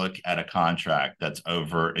lawyer look at a contract that's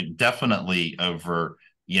definitely over,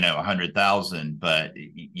 100,000, but,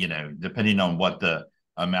 depending on what the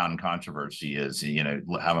amount in controversy is,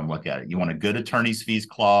 have them look at it. You want a good attorney's fees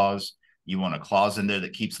clause. You want a clause in there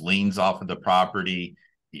that keeps liens off of the property.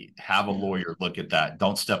 Have a lawyer look at that.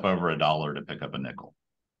 Don't step over $1 to pick up a nickel.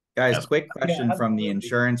 Guys, quick question from the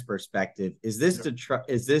insurance perspective. Is this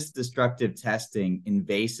destructive testing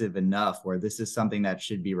invasive enough where this is something that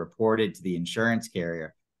should be reported to the insurance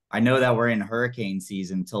carrier? I know that we're in hurricane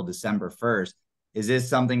season until December 1st. Is this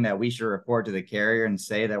something that we should report to the carrier and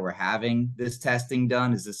say that we're having this testing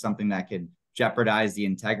done? Is this something that could jeopardize the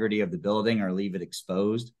integrity of the building or leave it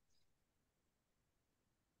exposed?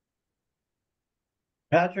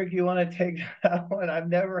 Patrick, you want to take that one? I've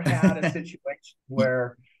never had a situation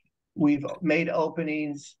where we've made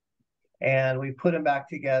openings and we put them back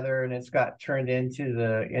together and it's got turned into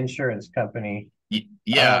the insurance company.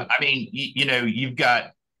 Yeah. I mean, you've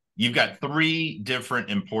got 3 different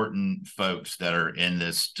important folks that are in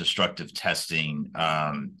this destructive testing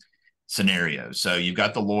scenario. So you've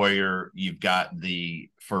got the lawyer, you've got the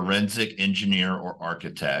forensic engineer or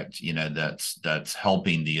architect, that's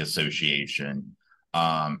helping the association.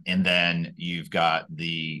 And then you've got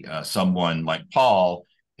the someone like Paul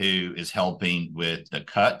who is helping with the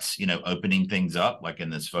cuts, opening things up like in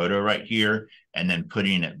this photo right here, and then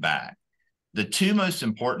putting it back. The 2 most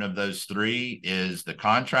important of those 3 is the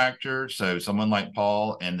contractor, so someone like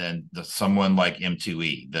Paul, and then someone like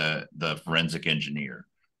M2E, the forensic engineer.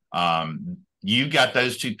 You've got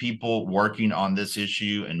those 2 people working on this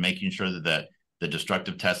issue and making sure that the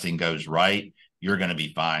destructive testing goes right, you're going to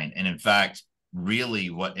be fine. And in fact, really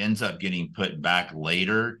what ends up getting put back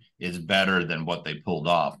later is better than what they pulled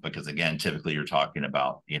off, because again, typically you're talking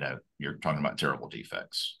about terrible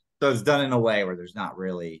defects. So it's done in a way where there's not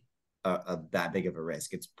really that big of a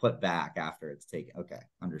risk. It's put back after it's taken. Okay,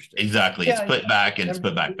 understood. Exactly. It's put back and it's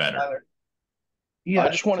put back better. Yeah, I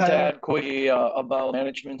just wanted to add quickly about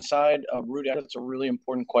management side. Rudy, that's a really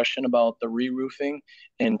important question about the re-roofing.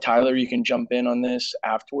 And Tyler, you can jump in on this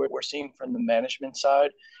afterward. We're seeing from the management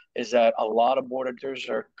side is that a lot of board editors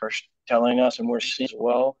are telling us, and we're seeing as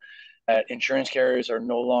well, that insurance carriers are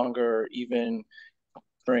no longer even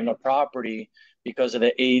covering a property because of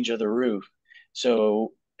the age of the roof.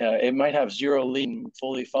 So it might have zero leak and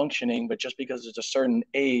fully functioning, but just because it's a certain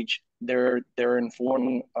age, they're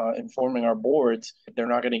informing our boards they're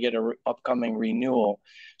not going to get a upcoming renewal.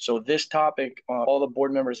 So this topic, all the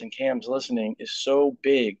board members and CAMs listening, is so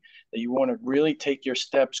big that you want to really take your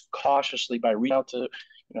steps cautiously by reaching out to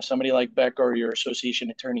somebody like Beck or your association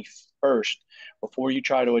attorney first before you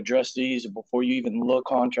try to address these, before you even look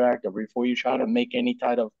contract, or before you try to make any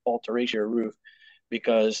type of alteration to your roof,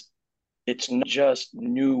 because it's not just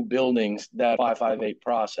new buildings that 558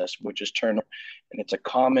 process, which is turnover. And it's a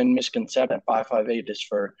common misconception that 558 is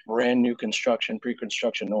for brand new construction,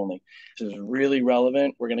 pre-construction only. This is really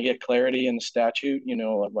relevant. We're going to get clarity in the statute,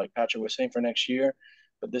 like Patrick was saying, for next year.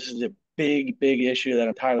 But this is a big, big issue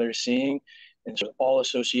that Tyler is seeing. And so all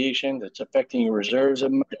associations, it's affecting your reserves,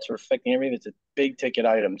 it's affecting everything. It's a big ticket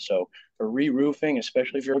item. So for re-roofing,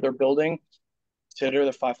 especially if you're their building, consider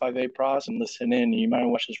the 558 process and listen in. You might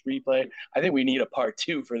watch this replay. I think we need a part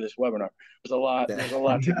 2 for this webinar. There's a lot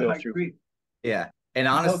to go through. Agree. Yeah. And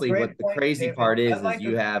honestly, what the crazy David. part is like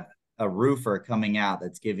you have a roofer coming out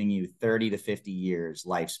that's giving you 30 to 50 years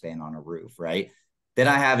lifespan on a roof, right? Then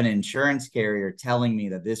I have an insurance carrier telling me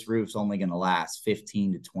that this roof's only going to last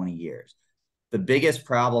 15 to 20 years. The biggest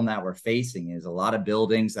problem that we're facing is a lot of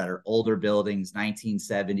buildings that are older buildings,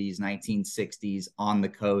 1970s, 1960s, on the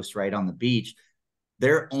coast, right on the beach.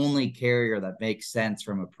 Their only carrier that makes sense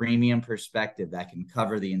from a premium perspective that can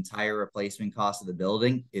cover the entire replacement cost of the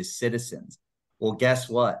building is Citizens. Well, guess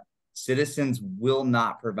what? Citizens will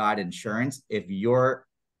not provide insurance if your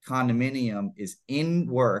condominium is in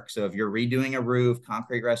work. So if you're redoing a roof,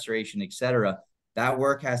 concrete restoration, etc., that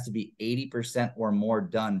work has to be 80% or more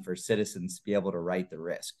done for Citizens to be able to write the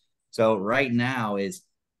risk. So right now is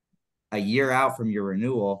a year out from your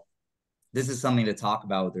renewal. This is something to talk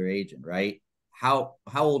about with your agent, right? How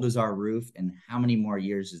old is our roof and how many more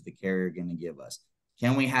years is the carrier going to give us?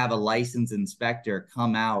 Can we have a licensed inspector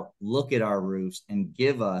come out, look at our roofs, and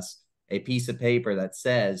give us a piece of paper that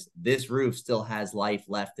says this roof still has life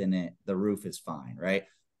left in it, the roof is fine, right?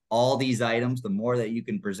 All these items, the more that you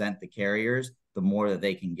can present the carriers, the more that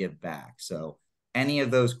they can give back. So any of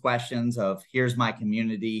those questions of here's my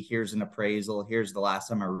community, here's an appraisal, here's the last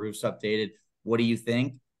time our roof's updated, what do you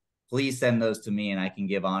think? Please send those to me and I can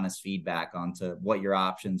give honest feedback onto what your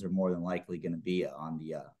options are more than likely going to be on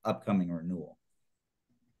the upcoming renewal.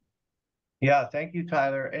 Yeah, thank you,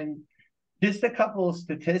 Tyler. And just a couple of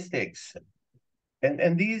statistics.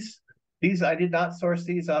 And these I did not source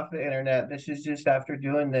these off the internet. This is just after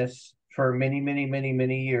doing this for many, many, many,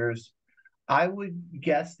 many years. I would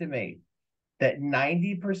guesstimate that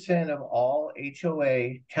 90% of all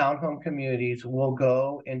HOA townhome communities will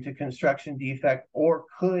go into construction defect or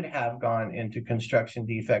could have gone into construction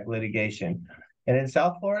defect litigation. And in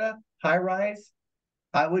South Florida, high rise,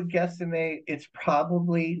 I would guesstimate it's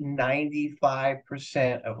probably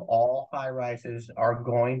 95% of all high rises are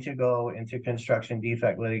going to go into construction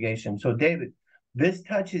defect litigation. So David, this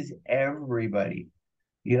touches everybody,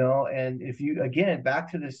 and if you, again,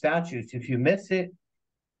 back to the statutes, if you miss it,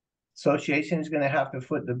 association is going to have to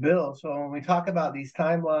foot the bill. So when we talk about these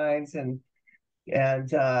timelines and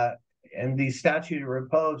these statute of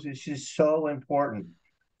repose, it's just so important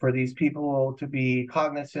for these people to be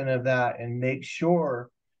cognizant of that and make sure,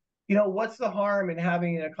 what's the harm in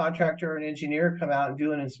having a contractor or an engineer come out and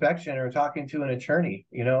do an inspection or talking to an attorney,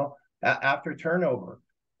 after turnover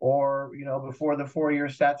or, before the 4-year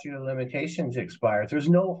statute of limitations expires. There's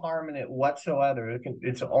no harm in it whatsoever.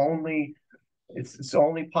 It's only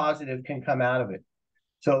positive can come out of it.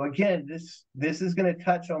 So again, this is going to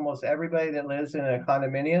touch almost everybody that lives in a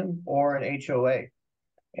condominium or an HOA.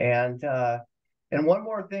 And one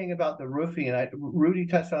more thing about the roofing, and Rudy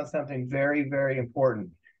touched on something very, very important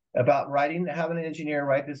about having an engineer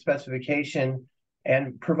write the specification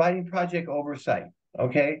and providing project oversight.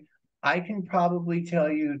 Okay, I can probably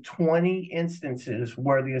tell you 20 instances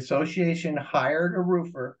where the association hired a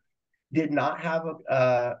roofer, did not have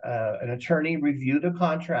an attorney review the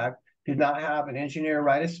contract, did not have an engineer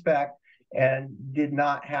write a spec, and did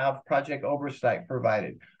not have project oversight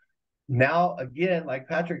provided. Now, again, like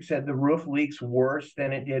Patrick said, the roof leaks worse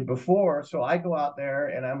than it did before. So I go out there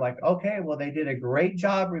and I'm like, okay, well, they did a great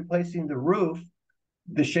job replacing the roof.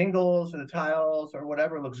 The shingles or the tiles or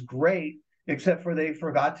whatever looks great, except for they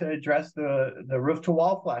forgot to address the roof to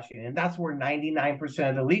wall flashing. And that's where 99%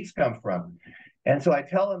 of the leaks come from. And so I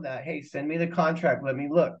tell them that, hey, send me the contract, let me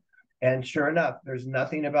look. And sure enough, there's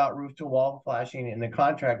nothing about roof to wall flashing in the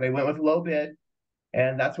contract. They went with low bid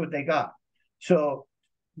and that's what they got. So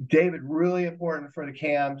David, really important for the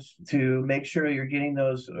CAMs to make sure you're getting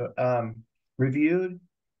those reviewed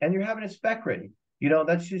and you're having a spec written. You know,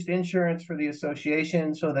 that's just insurance for the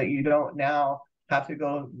association so that you don't now have to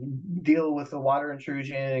go deal with the water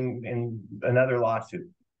intrusion and another lawsuit.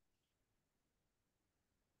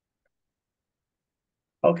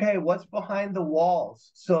 Okay, what's behind the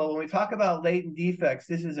walls? So when we talk about latent defects,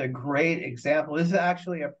 this is a great example. This is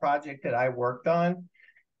actually a project that I worked on.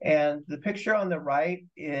 And the picture on the right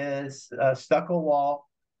is a stucco wall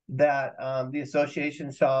that the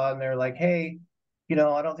association saw, and they're like, hey, you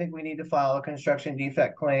know, I don't think we need to file a construction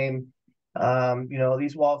defect claim. You know,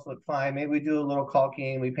 these walls look fine. Maybe we do a little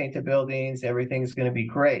caulking, we paint the buildings, everything's going to be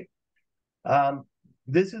great.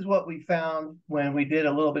 This is what we found when we did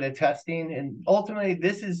a little bit of testing. And ultimately,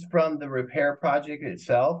 this is from the repair project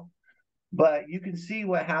itself. But you can see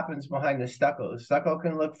what happens behind the stucco. The stucco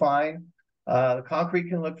can look fine. The concrete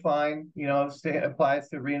can look fine. You know, it applies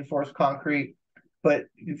to reinforced concrete. But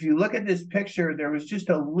if you look at this picture, there was just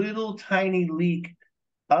a little tiny leak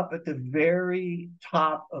up at the very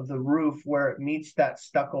top of the roof where it meets that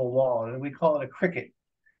stucco wall. And we call it a cricket.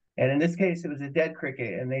 And in this case, it was a dead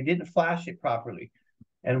cricket, and they didn't flash it properly.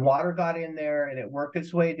 And water got in there, and it worked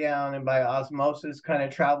its way down, and by osmosis kind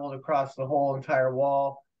of traveled across the whole entire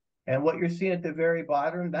wall. And what you're seeing at the very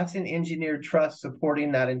bottom, that's an engineered truss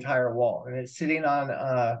supporting that entire wall. And it's sitting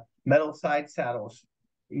on metal side saddles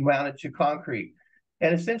mounted to concrete.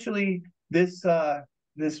 And essentially, this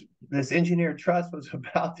engineered truss was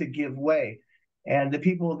about to give way. And the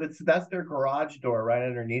people, that's their garage door right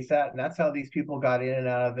underneath that. And that's how these people got in and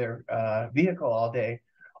out of their vehicle all day.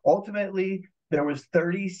 Ultimately, there was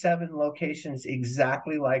 37 locations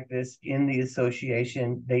exactly like this in the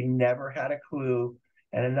association. They never had a clue.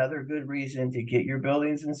 And another good reason to get your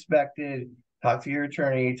buildings inspected, talk to your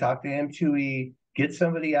attorney, talk to M2E, get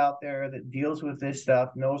somebody out there that deals with this stuff,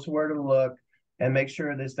 knows where to look, and make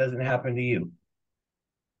sure this doesn't happen to you.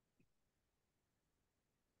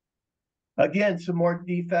 Again, some more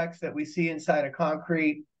defects that we see inside of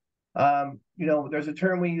concrete. You know, there's a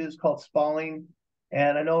term we use called spalling,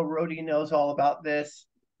 and I know Rody knows all about this,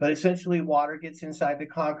 but essentially water gets inside the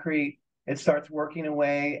concrete. It starts working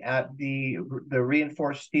away at the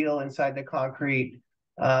reinforced steel inside the concrete.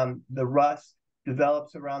 The rust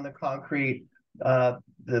develops around the concrete.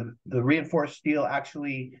 The reinforced steel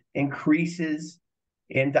actually increases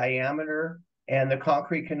in diameter, and the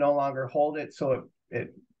concrete can no longer hold it, so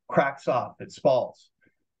it cracks off, it spalls.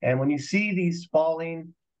 And when you see these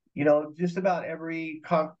spalling, you know, just about every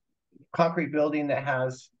concrete building that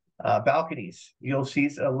has balconies, you'll see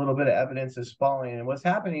a little bit of evidence of spalling. And what's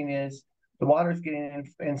happening is the water's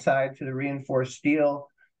getting inside to the reinforced steel,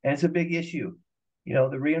 and it's a big issue. You know,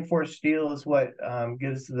 the reinforced steel is what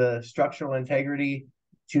gives the structural integrity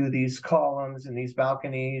to these columns and these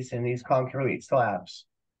balconies and these concrete slabs.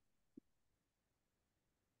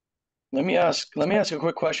 Let me ask a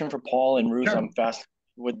quick question for Paul and Ruth. Sure. I'm fast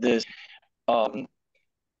with this.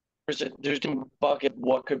 There's a bucket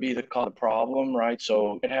what could be the problem, right?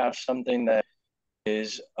 So it have something that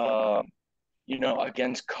is you know,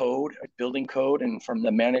 against code, building code, and from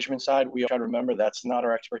the management side, we try to remember that's not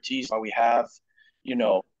our expertise. Why we have, you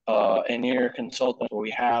know, engineer consultants, where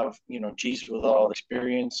we have, you know, G's with all the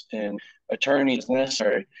experience and attorneys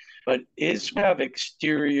necessary. But is we have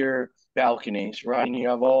exterior balconies, right? And you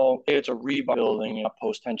have it's a rebar building, you know,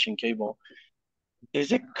 post tension cable.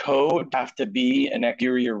 Is it code have to be an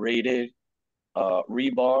exterior rated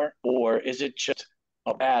rebar, or is it just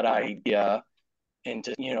a bad idea? And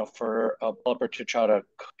to, you know, for a developer to try to,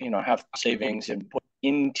 you know, have savings and put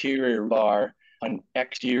interior bar on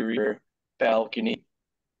exterior balcony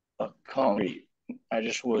of concrete. I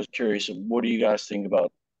just was curious, what do you guys think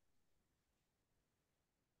about?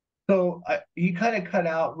 So you kind of cut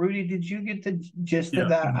out. Rudy, did you get the gist of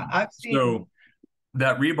that? I've seen. So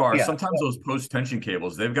that rebar, Yeah. sometimes those post-tension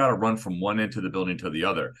cables, they've got to run from one end of the building to the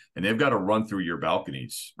other, and they've got to run through your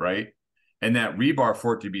balconies, right? And that rebar,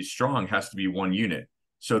 for it to be strong, has to be one unit.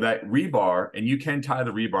 So that rebar, and you can tie the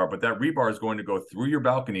rebar, but that rebar is going to go through your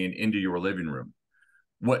balcony and into your living room.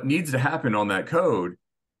 What needs to happen on that code,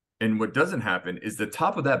 and what doesn't happen, is the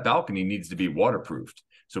top of that balcony needs to be waterproofed.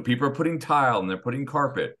 So people are putting tile and they're putting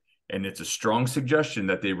carpet, and it's a strong suggestion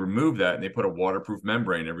that they remove that and they put a waterproof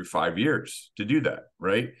membrane every 5 years to do that,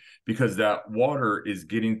 right? Because that water is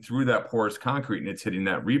getting through that porous concrete and it's hitting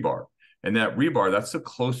that rebar. And that rebar, that's the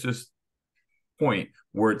closest point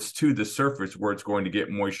where it's to the surface where it's going to get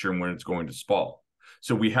moisture and when it's going to spall.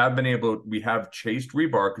 So we have chased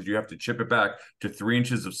rebar, because you have to chip it back to 3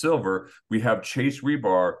 inches of silver. We have chased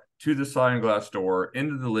rebar to the sliding glass door,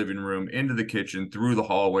 into the living room, into the kitchen, through the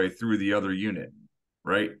hallway, through the other unit,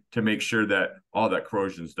 right? To make sure that all that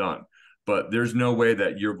corrosion's done. but there's no way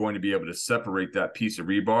that you're going to be able to separate that piece of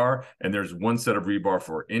rebar. And there's one set of rebar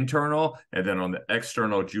for internal, and then on the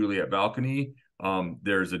external Juliet balcony,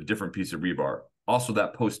 there's a different piece of rebar. Also,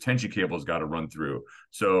 that post tension cable has got to run through.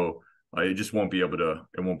 So it just won't be able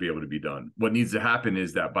to be done. What needs to happen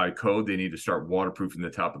is that by code, they need to start waterproofing the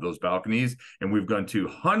top of those balconies. And we've gone to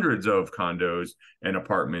hundreds of condos and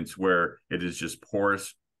apartments where it is just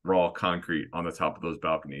porous, raw concrete on the top of those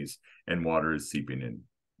balconies, and water is seeping in.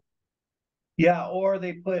 Yeah, or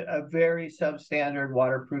they put a very substandard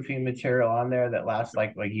waterproofing material on there that lasts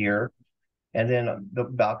like a year. And then the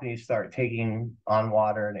balconies start taking on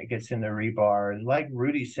water and it gets in the rebar. And like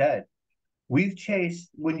Rudy said, we've chased,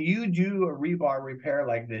 when you do a rebar repair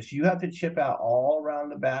like this, you have to chip out all around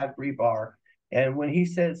the bad rebar. And when he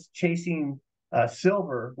says chasing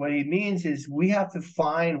silver, what he means is we have to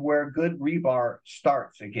find where good rebar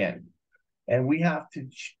starts again. And we have to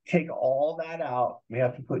take all that out. We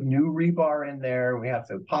have to put new rebar in there. We have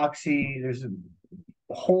to epoxy. There's a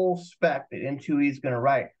whole spec that M2E is going to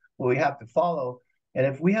write, what we have to follow. And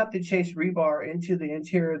if we have to chase rebar into the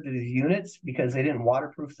interior of these units because they didn't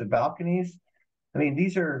waterproof the balconies, I mean,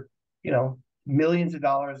 these are, millions of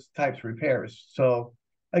dollars types repairs. So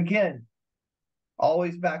again,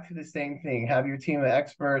 always back to the same thing. Have your team of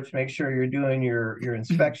experts, make sure you're doing your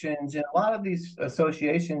inspections. And a lot of these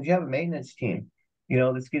associations, you have a maintenance team,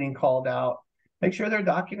 that's getting called out. Make sure they're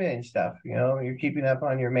documenting stuff, you're keeping up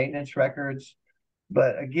on your maintenance records.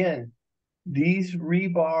 But again, these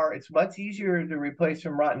rebar, it's much easier to replace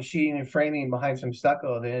some rotten sheeting and framing behind some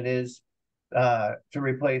stucco than it is to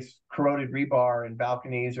replace corroded rebar in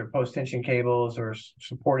balconies or post-tension cables or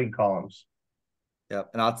supporting columns.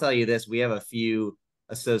 Yep. And I'll tell you this, we have a few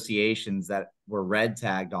associations that were red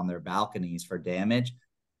tagged on their balconies for damage.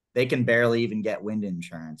 They can barely even get wind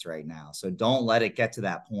insurance right now. So don't let it get to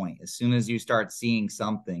that point. As soon as you start seeing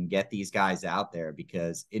something, get these guys out there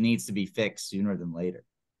because it needs to be fixed sooner than later.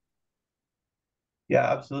 Yeah,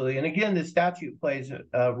 absolutely. And again, the statute plays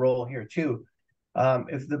a role here too.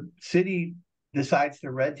 If the city decides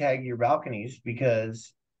to red tag your balconies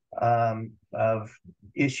because of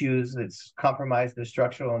issues that's compromised the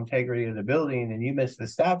structural integrity of the building and you miss the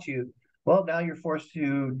statute, well, now you're forced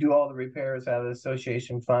to do all the repairs out of the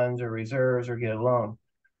association funds or reserves or get a loan.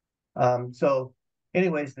 So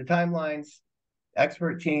anyways, the timelines,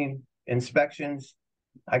 expert team, inspections,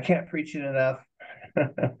 I can't preach it enough.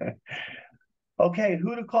 Okay,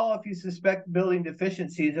 who to call if you suspect building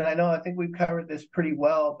deficiencies? And I think we've covered this pretty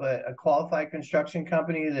well, but a qualified construction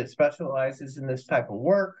company that specializes in this type of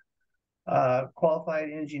work, qualified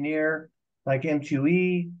engineer like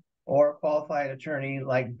M2E, or a qualified attorney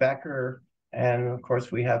like Becker. And of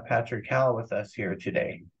course, we have Patrick Howell with us here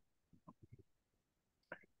today.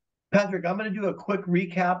 Patrick, I'm going to do a quick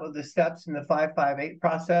recap of the steps in the 558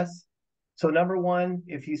 process. So number one,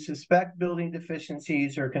 if you suspect building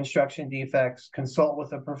deficiencies or construction defects, consult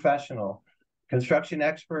with a professional, construction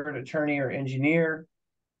expert, attorney, or engineer.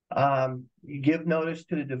 You give notice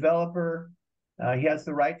to the developer. He has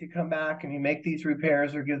the right to come back and you make these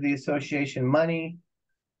repairs or give the association money.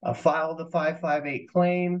 File the 558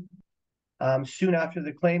 claim. Soon after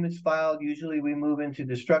the claim is filed, usually we move into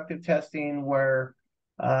destructive testing where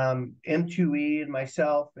M2E and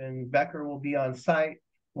myself and Becker will be on site.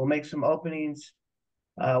 We'll make some openings.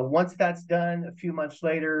 Once that's done, a few months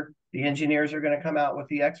later, the engineers are going to come out with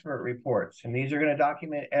the expert reports. And these are going to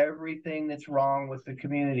document everything that's wrong with the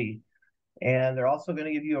community. And they're also going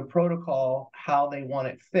to give you a protocol how they want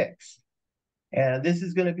it fixed. And this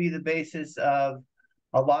is going to be the basis of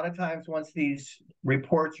a lot of times once these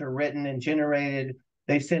reports are written and generated,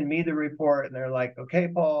 they send me the report and they're like, okay,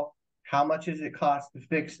 Paul, how much does it cost to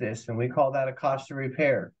fix this? And we call that a cost of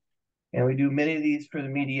repair. And we do many of these for the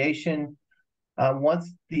mediation.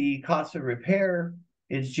 Once the cost of repair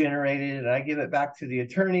is generated and I give it back to the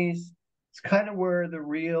attorneys, it's kind of where the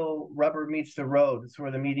real rubber meets the road. It's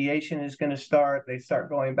where the mediation is going to start. They start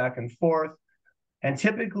going back and forth. And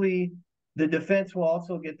typically, the defense will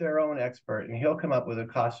also get their own expert and he'll come up with a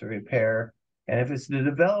cost of repair. And if it's the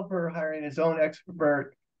developer hiring his own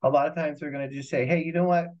expert, a lot of times they're going to just say, hey, you know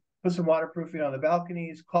what? Put some waterproofing on the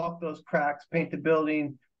balconies, caulk those cracks, paint the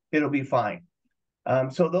building. It'll be fine.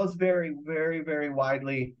 So those vary very, very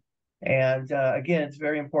widely. And again, it's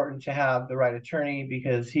very important to have the right attorney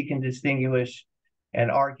because he can distinguish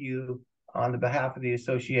and argue on the behalf of the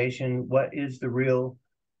association what is the real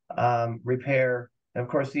repair. And of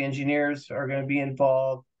course, the engineers are going to be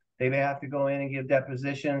involved. They may have to go in and give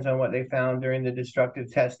depositions on what they found during the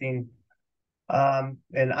destructive testing. And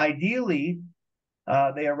ideally,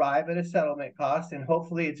 They arrive at a settlement cost, and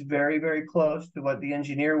hopefully it's very, very close to what the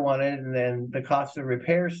engineer wanted, and then the cost of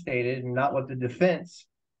repair stated, and not what the defense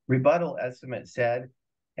rebuttal estimate said.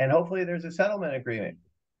 And hopefully there's a settlement agreement.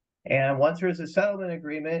 And once there's a settlement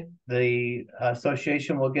agreement, the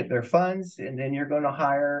association will get their funds, and then you're going to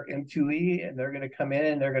hire M2E, and they're going to come in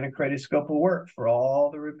and they're going to create a scope of work for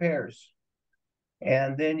all the repairs.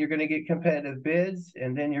 And then you're going to get competitive bids,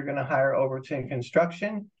 and then you're going to hire Overton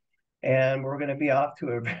Construction, and we're going to be off to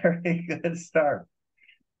a very good start.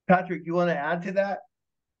 Patrick, you want to add to that?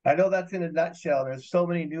 I know that's in a nutshell. There's so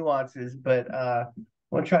many nuances, but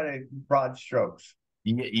we'll try to broad strokes.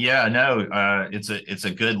 Yeah, no, it's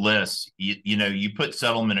a good list. You know, you put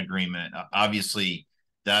settlement agreement. Obviously,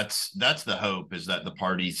 that's the hope, is that the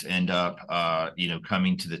parties end up,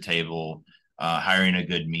 coming to the table, hiring a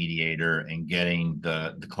good mediator, and getting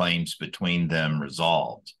the claims between them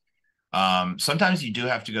resolved. Sometimes you do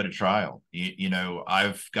have to go to trial.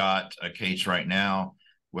 I've got a case right now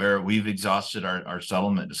where we've exhausted our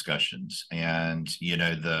settlement discussions, and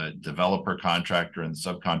the developer, contractor, and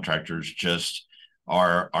subcontractors just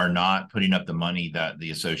are not putting up the money that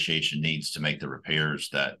the association needs to make the repairs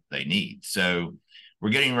that they need. So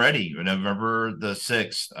we're getting ready. November the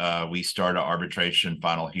 6th, we start an arbitration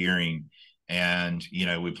final hearing, and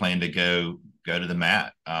we plan to go to the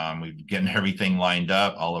mat. We're getting everything lined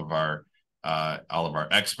up. All of our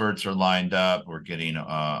experts are lined up. We're getting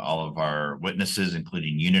all of our witnesses,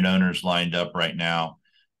 including unit owners, lined up right now.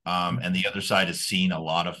 And the other side is seeing a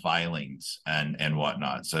lot of filings and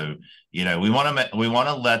whatnot. So, we want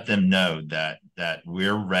to let them know that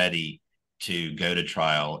we're ready to go to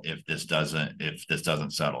trial if this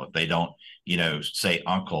doesn't settle. If they don't, say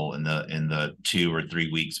uncle in the 2 or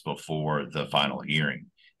 3 weeks before the final hearing.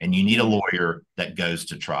 And you need a lawyer that goes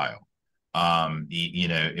to trial.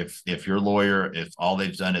 If your lawyer, if all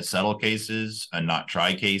they've done is settle cases and not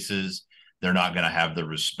try cases, they're not going to have the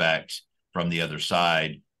respect from the other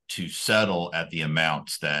side to settle at the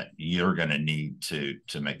amounts that you're going to need to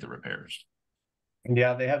make the repairs.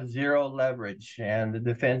 Yeah, they have zero leverage, and the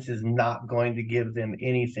defense is not going to give them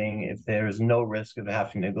anything if there's no risk of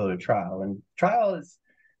having to go to trial. And trial is,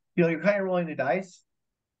 you're kind of rolling the dice.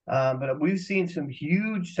 But we've seen some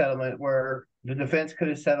huge settlement where the defense could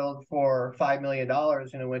have settled for $5 million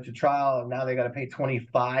and it went to trial, and now they got to pay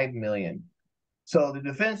 $25 million. So the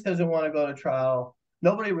defense doesn't want to go to trial.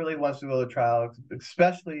 Nobody really wants to go to trial,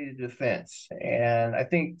 especially the defense. And I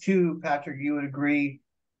think too, Patrick, you would agree,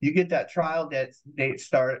 you get that trial date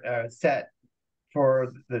set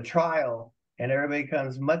for the trial, and everybody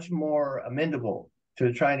becomes much more amenable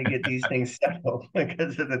to trying to get these things settled,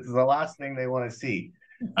 because it's the last thing they want to see.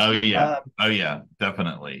 Oh yeah,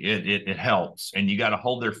 definitely. It helps, and you got to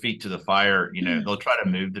hold their feet to the fire. They'll try to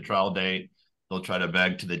move the trial date. They'll try to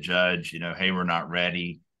beg to the judge, hey, we're not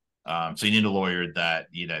ready. So you need a lawyer that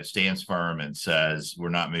stands firm and says we're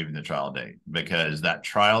not moving the trial date, because that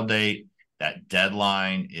trial date, that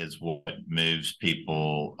deadline, is what moves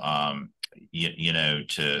people,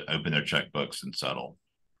 to open their checkbooks and settle.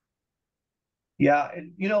 Yeah,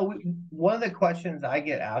 one of the questions I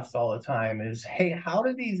get asked all the time is, hey, how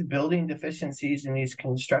do these building deficiencies and these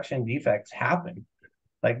construction defects happen?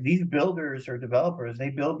 Like, these builders or developers, they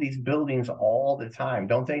build these buildings all the time.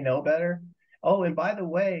 Don't they know better? Oh, and by the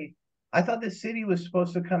way, I thought the city was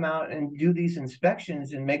supposed to come out and do these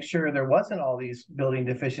inspections and make sure there wasn't all these building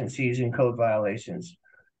deficiencies and code violations.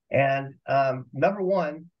 And number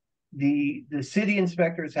one, the city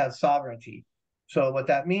inspectors have sovereignty. So what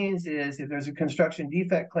that means is, if there's a construction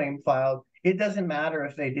defect claim filed, it doesn't matter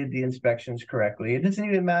if they did the inspections correctly. It doesn't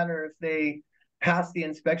even matter if they passed the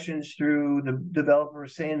inspections through the developer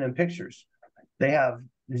sending them pictures. They have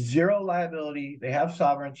zero liability. They have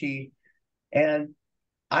sovereignty. And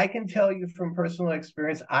I can tell you from personal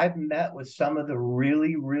experience, I've met with some of the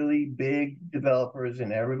really, really big developers,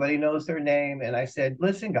 and everybody knows their name. And I said,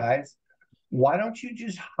 listen, guys, why don't you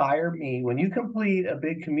just hire me? When you complete a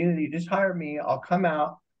big community, just hire me. I'll come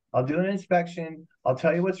out. I'll do an inspection. I'll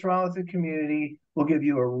tell you what's wrong with the community. We'll give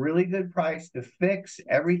you a really good price to fix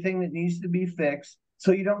everything that needs to be fixed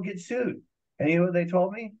so you don't get sued. And you know what they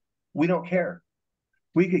told me? We don't care.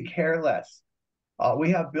 We could care less.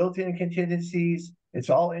 We have built-in contingencies. It's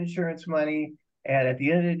all insurance money. And at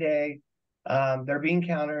the end of the day, they're bean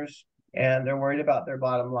counters, and they're worried about their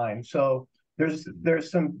bottom line. So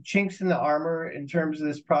there's some chinks in the armor in terms of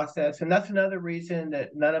this process. And that's another reason that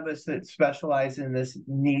none of us that specialize in this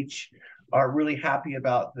niche are really happy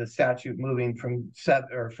about the statute moving from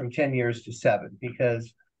 10 years to 7,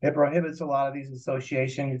 because it prohibits a lot of these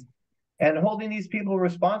associations and holding these people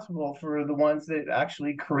responsible for the ones that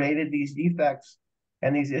actually created these defects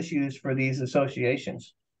and these issues for these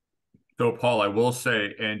associations? So, Paul, I will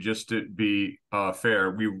say, and just to be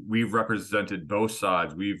fair, we've represented both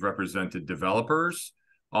sides. We've represented developers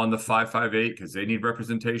on the 558 because they need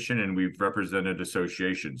representation, and we've represented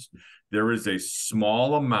associations. There is a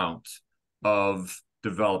small amount of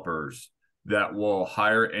developers that will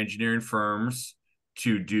hire engineering firms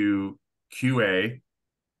to do QA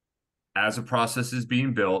as a process is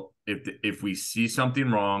being built. If we see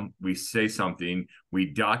something wrong, we say something, we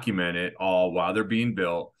document it all while they're being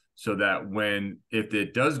built, so that if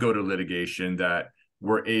it does go to litigation, that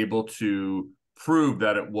we're able to prove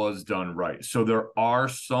that it was done right. So there are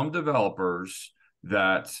some developers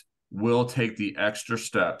that will take the extra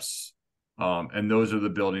steps, and those are the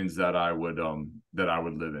buildings that I would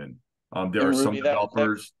live in. There are some Rudy,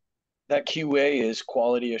 developers. That QA is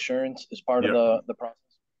quality assurance as part Yep. of the process.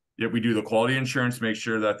 Yeah, we do the quality insurance, make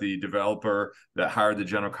sure that the developer that hired the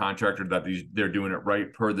general contractor, that they're doing it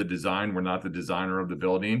right per the design. We're not the designer of the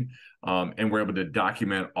building. And we're able to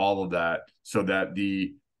document all of that so that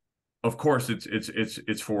of course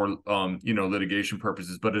it's for litigation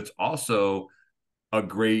purposes, but it's also a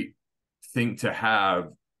great thing to have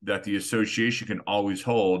that the association can always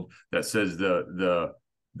hold, that says the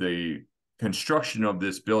construction of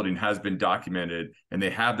this building has been documented, and they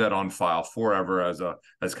have that on file forever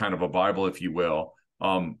as kind of a Bible, if you will.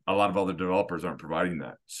 A lot of other developers aren't providing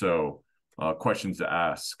that. So questions to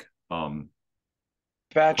ask.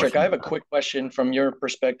 Patrick, I have a quick question from your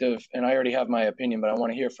perspective, and I already have my opinion, but I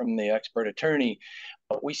want to hear from the expert attorney.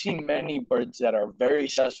 We see many boards that are very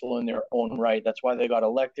successful in their own right. That's why they got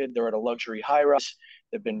elected. They're at a luxury high-rise.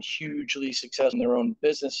 They've been hugely successful in their own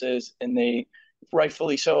businesses, and they,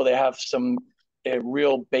 rightfully so, they have a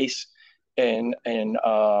real base and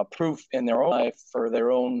proof in their own life for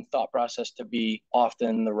their own thought process to be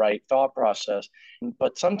often the right thought process.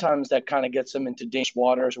 But sometimes that kind of gets them into dangerous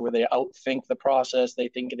waters where they outthink the process. They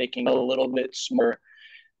think they can go a little bit smarter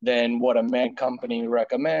than what a man company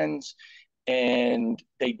recommends, and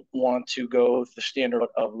they want to go the standard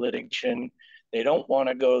of litigation. They don't want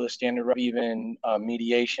to go the standard of even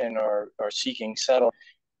mediation or seeking settlement.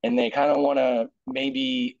 And they kind of want to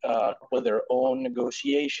maybe with their own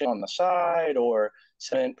negotiation on the side or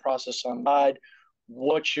settlement process on the side.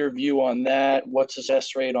 What's your view on that? What's the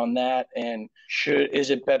success rate on that? And is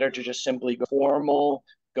it better to just simply go formal,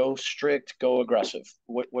 go strict, go aggressive?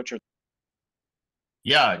 What's your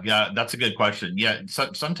Yeah, that's a good question. Yeah,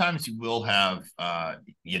 sometimes you will have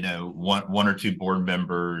one or two board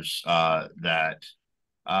members that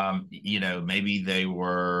maybe they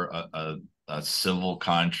were a civil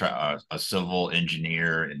contract, a civil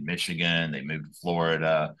engineer in Michigan. They moved to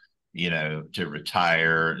Florida, to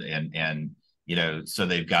retire, and so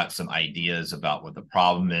they've got some ideas about what the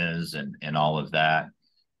problem is and all of that.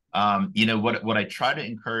 What I try to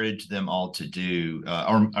encourage them all to do,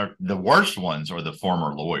 or the worst ones are the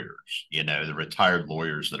former lawyers, the retired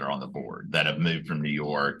lawyers that are on the board that have moved from New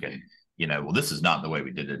York, and well, this is not the way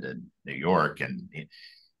we did it in New York, and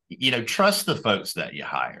trust the folks that you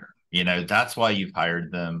hire. That's why you've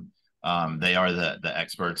hired them. They are the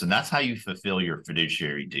experts, and that's how you fulfill your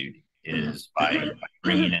fiduciary duty, is by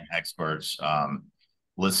bringing in experts,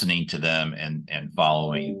 listening to them, and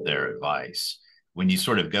following their advice. When you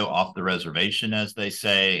sort of go off the reservation, as they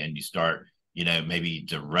say, and you start, maybe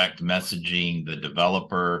direct messaging the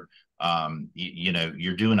developer,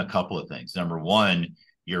 you're doing a couple of things. Number one,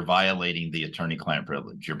 you're violating the attorney-client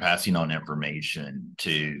privilege. You're passing on information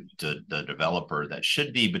to the developer that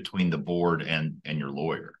should be between the board and your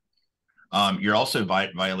lawyer. You're also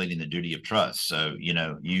violating the duty of trust. So, you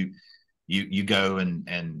go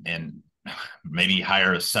and maybe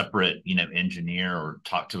hire a separate, engineer, or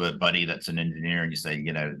talk to a buddy that's an engineer, and you say,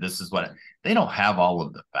 this is what they don't have all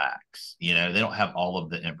of the facts. They don't have all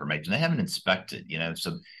of the information. They haven't inspected,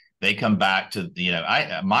 so they come back to,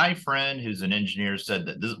 my friend who's an engineer said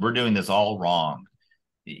that we're doing this all wrong.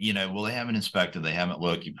 Well, they haven't inspected, they haven't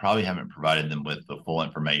looked. You probably haven't provided them with the full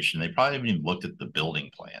information. They probably haven't even looked at the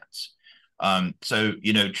building plans. So,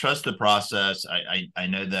 trust the process. I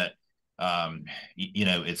know that,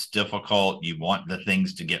 it's difficult. You want the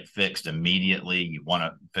things to get fixed immediately. You want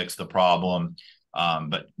to fix the problem.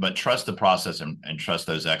 But trust the process and trust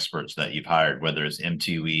those experts that you've hired, whether it's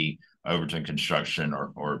M2E, Overton Construction,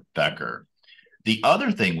 or Becker. The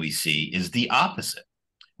other thing we see is the opposite.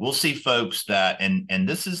 We'll see folks that, and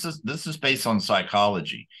this is based on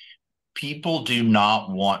psychology. People do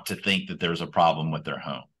not want to think that there's a problem with their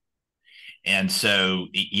home. And so,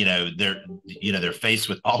 they're faced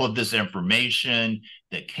with all of this information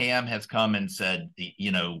that CAM has come and said,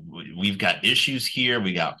 we've got issues here,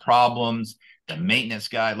 we got problems. the maintenance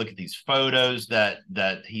guy. Look at these photos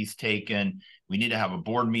that he's taken. We need to have a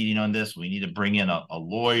board meeting on this. We need to bring in a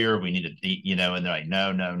lawyer. We need to, you know, and they're like,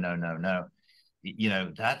 no, no, no, no, no. You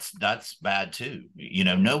know, that's bad too. You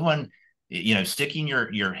know, no one, you know, sticking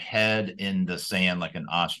your head in the sand like an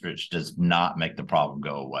ostrich does not make the problem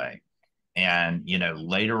go away. And, you know,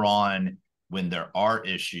 later on, when there are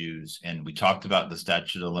issues, and we talked about the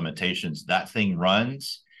statute of limitations, that thing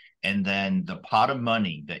runs. And then the pot of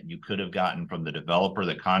money that you could have gotten from the developer,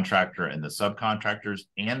 the contractor, and the subcontractors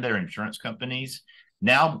and their insurance companies,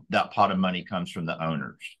 now that pot of money comes from the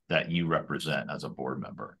owners that you represent as a board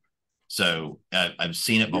member. So I've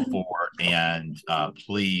seen it before, and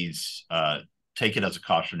please take it as a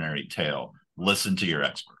cautionary tale. Listen to your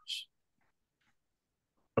experts.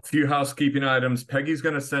 A few housekeeping items. Peggy's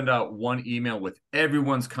going to send out one email with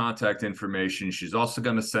everyone's contact information. She's also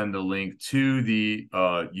going to send a link to the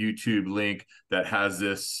YouTube link that has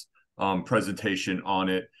this presentation on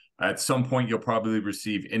it. At some point, you'll probably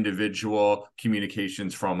receive individual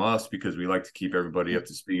communications from us because we like to keep everybody up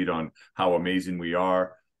to speed on how amazing we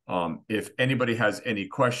are. If anybody has any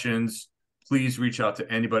questions, please reach out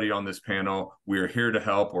to anybody on this panel. We are here to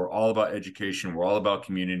help. We're all about education. We're all about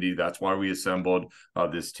community. That's why we assembled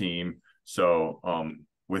this team. So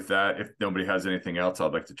with that, if nobody has anything else,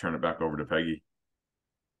 I'd like to turn it back over to Peggy.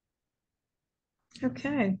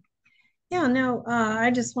 Okay. Yeah, no,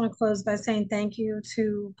 I just want to close by saying thank you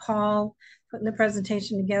to Paul putting the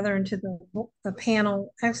presentation together and to the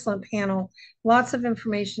panel, excellent panel. Lots of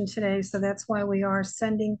information today. So that's why we are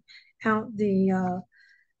sending out the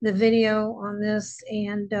video on this.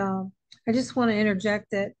 And I just want to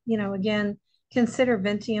interject that, you know, again, consider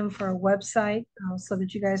Ventium for a website so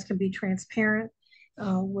that you guys can be transparent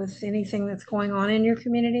with anything that's going on in your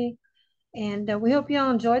community. And we hope you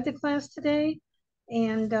all enjoyed the class today.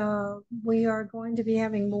 And we are going to be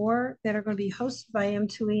having more that are going to be hosted by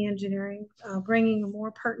M2E Engineering, bringing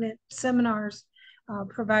more pertinent seminars,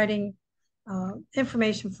 providing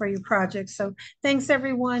information for your projects. So thanks,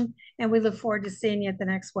 everyone. And we look forward to seeing you at the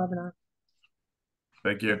next webinar.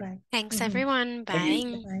 Thank you. Bye-bye. Thanks, everyone. Thank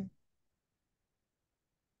you. Bye. Bye-bye.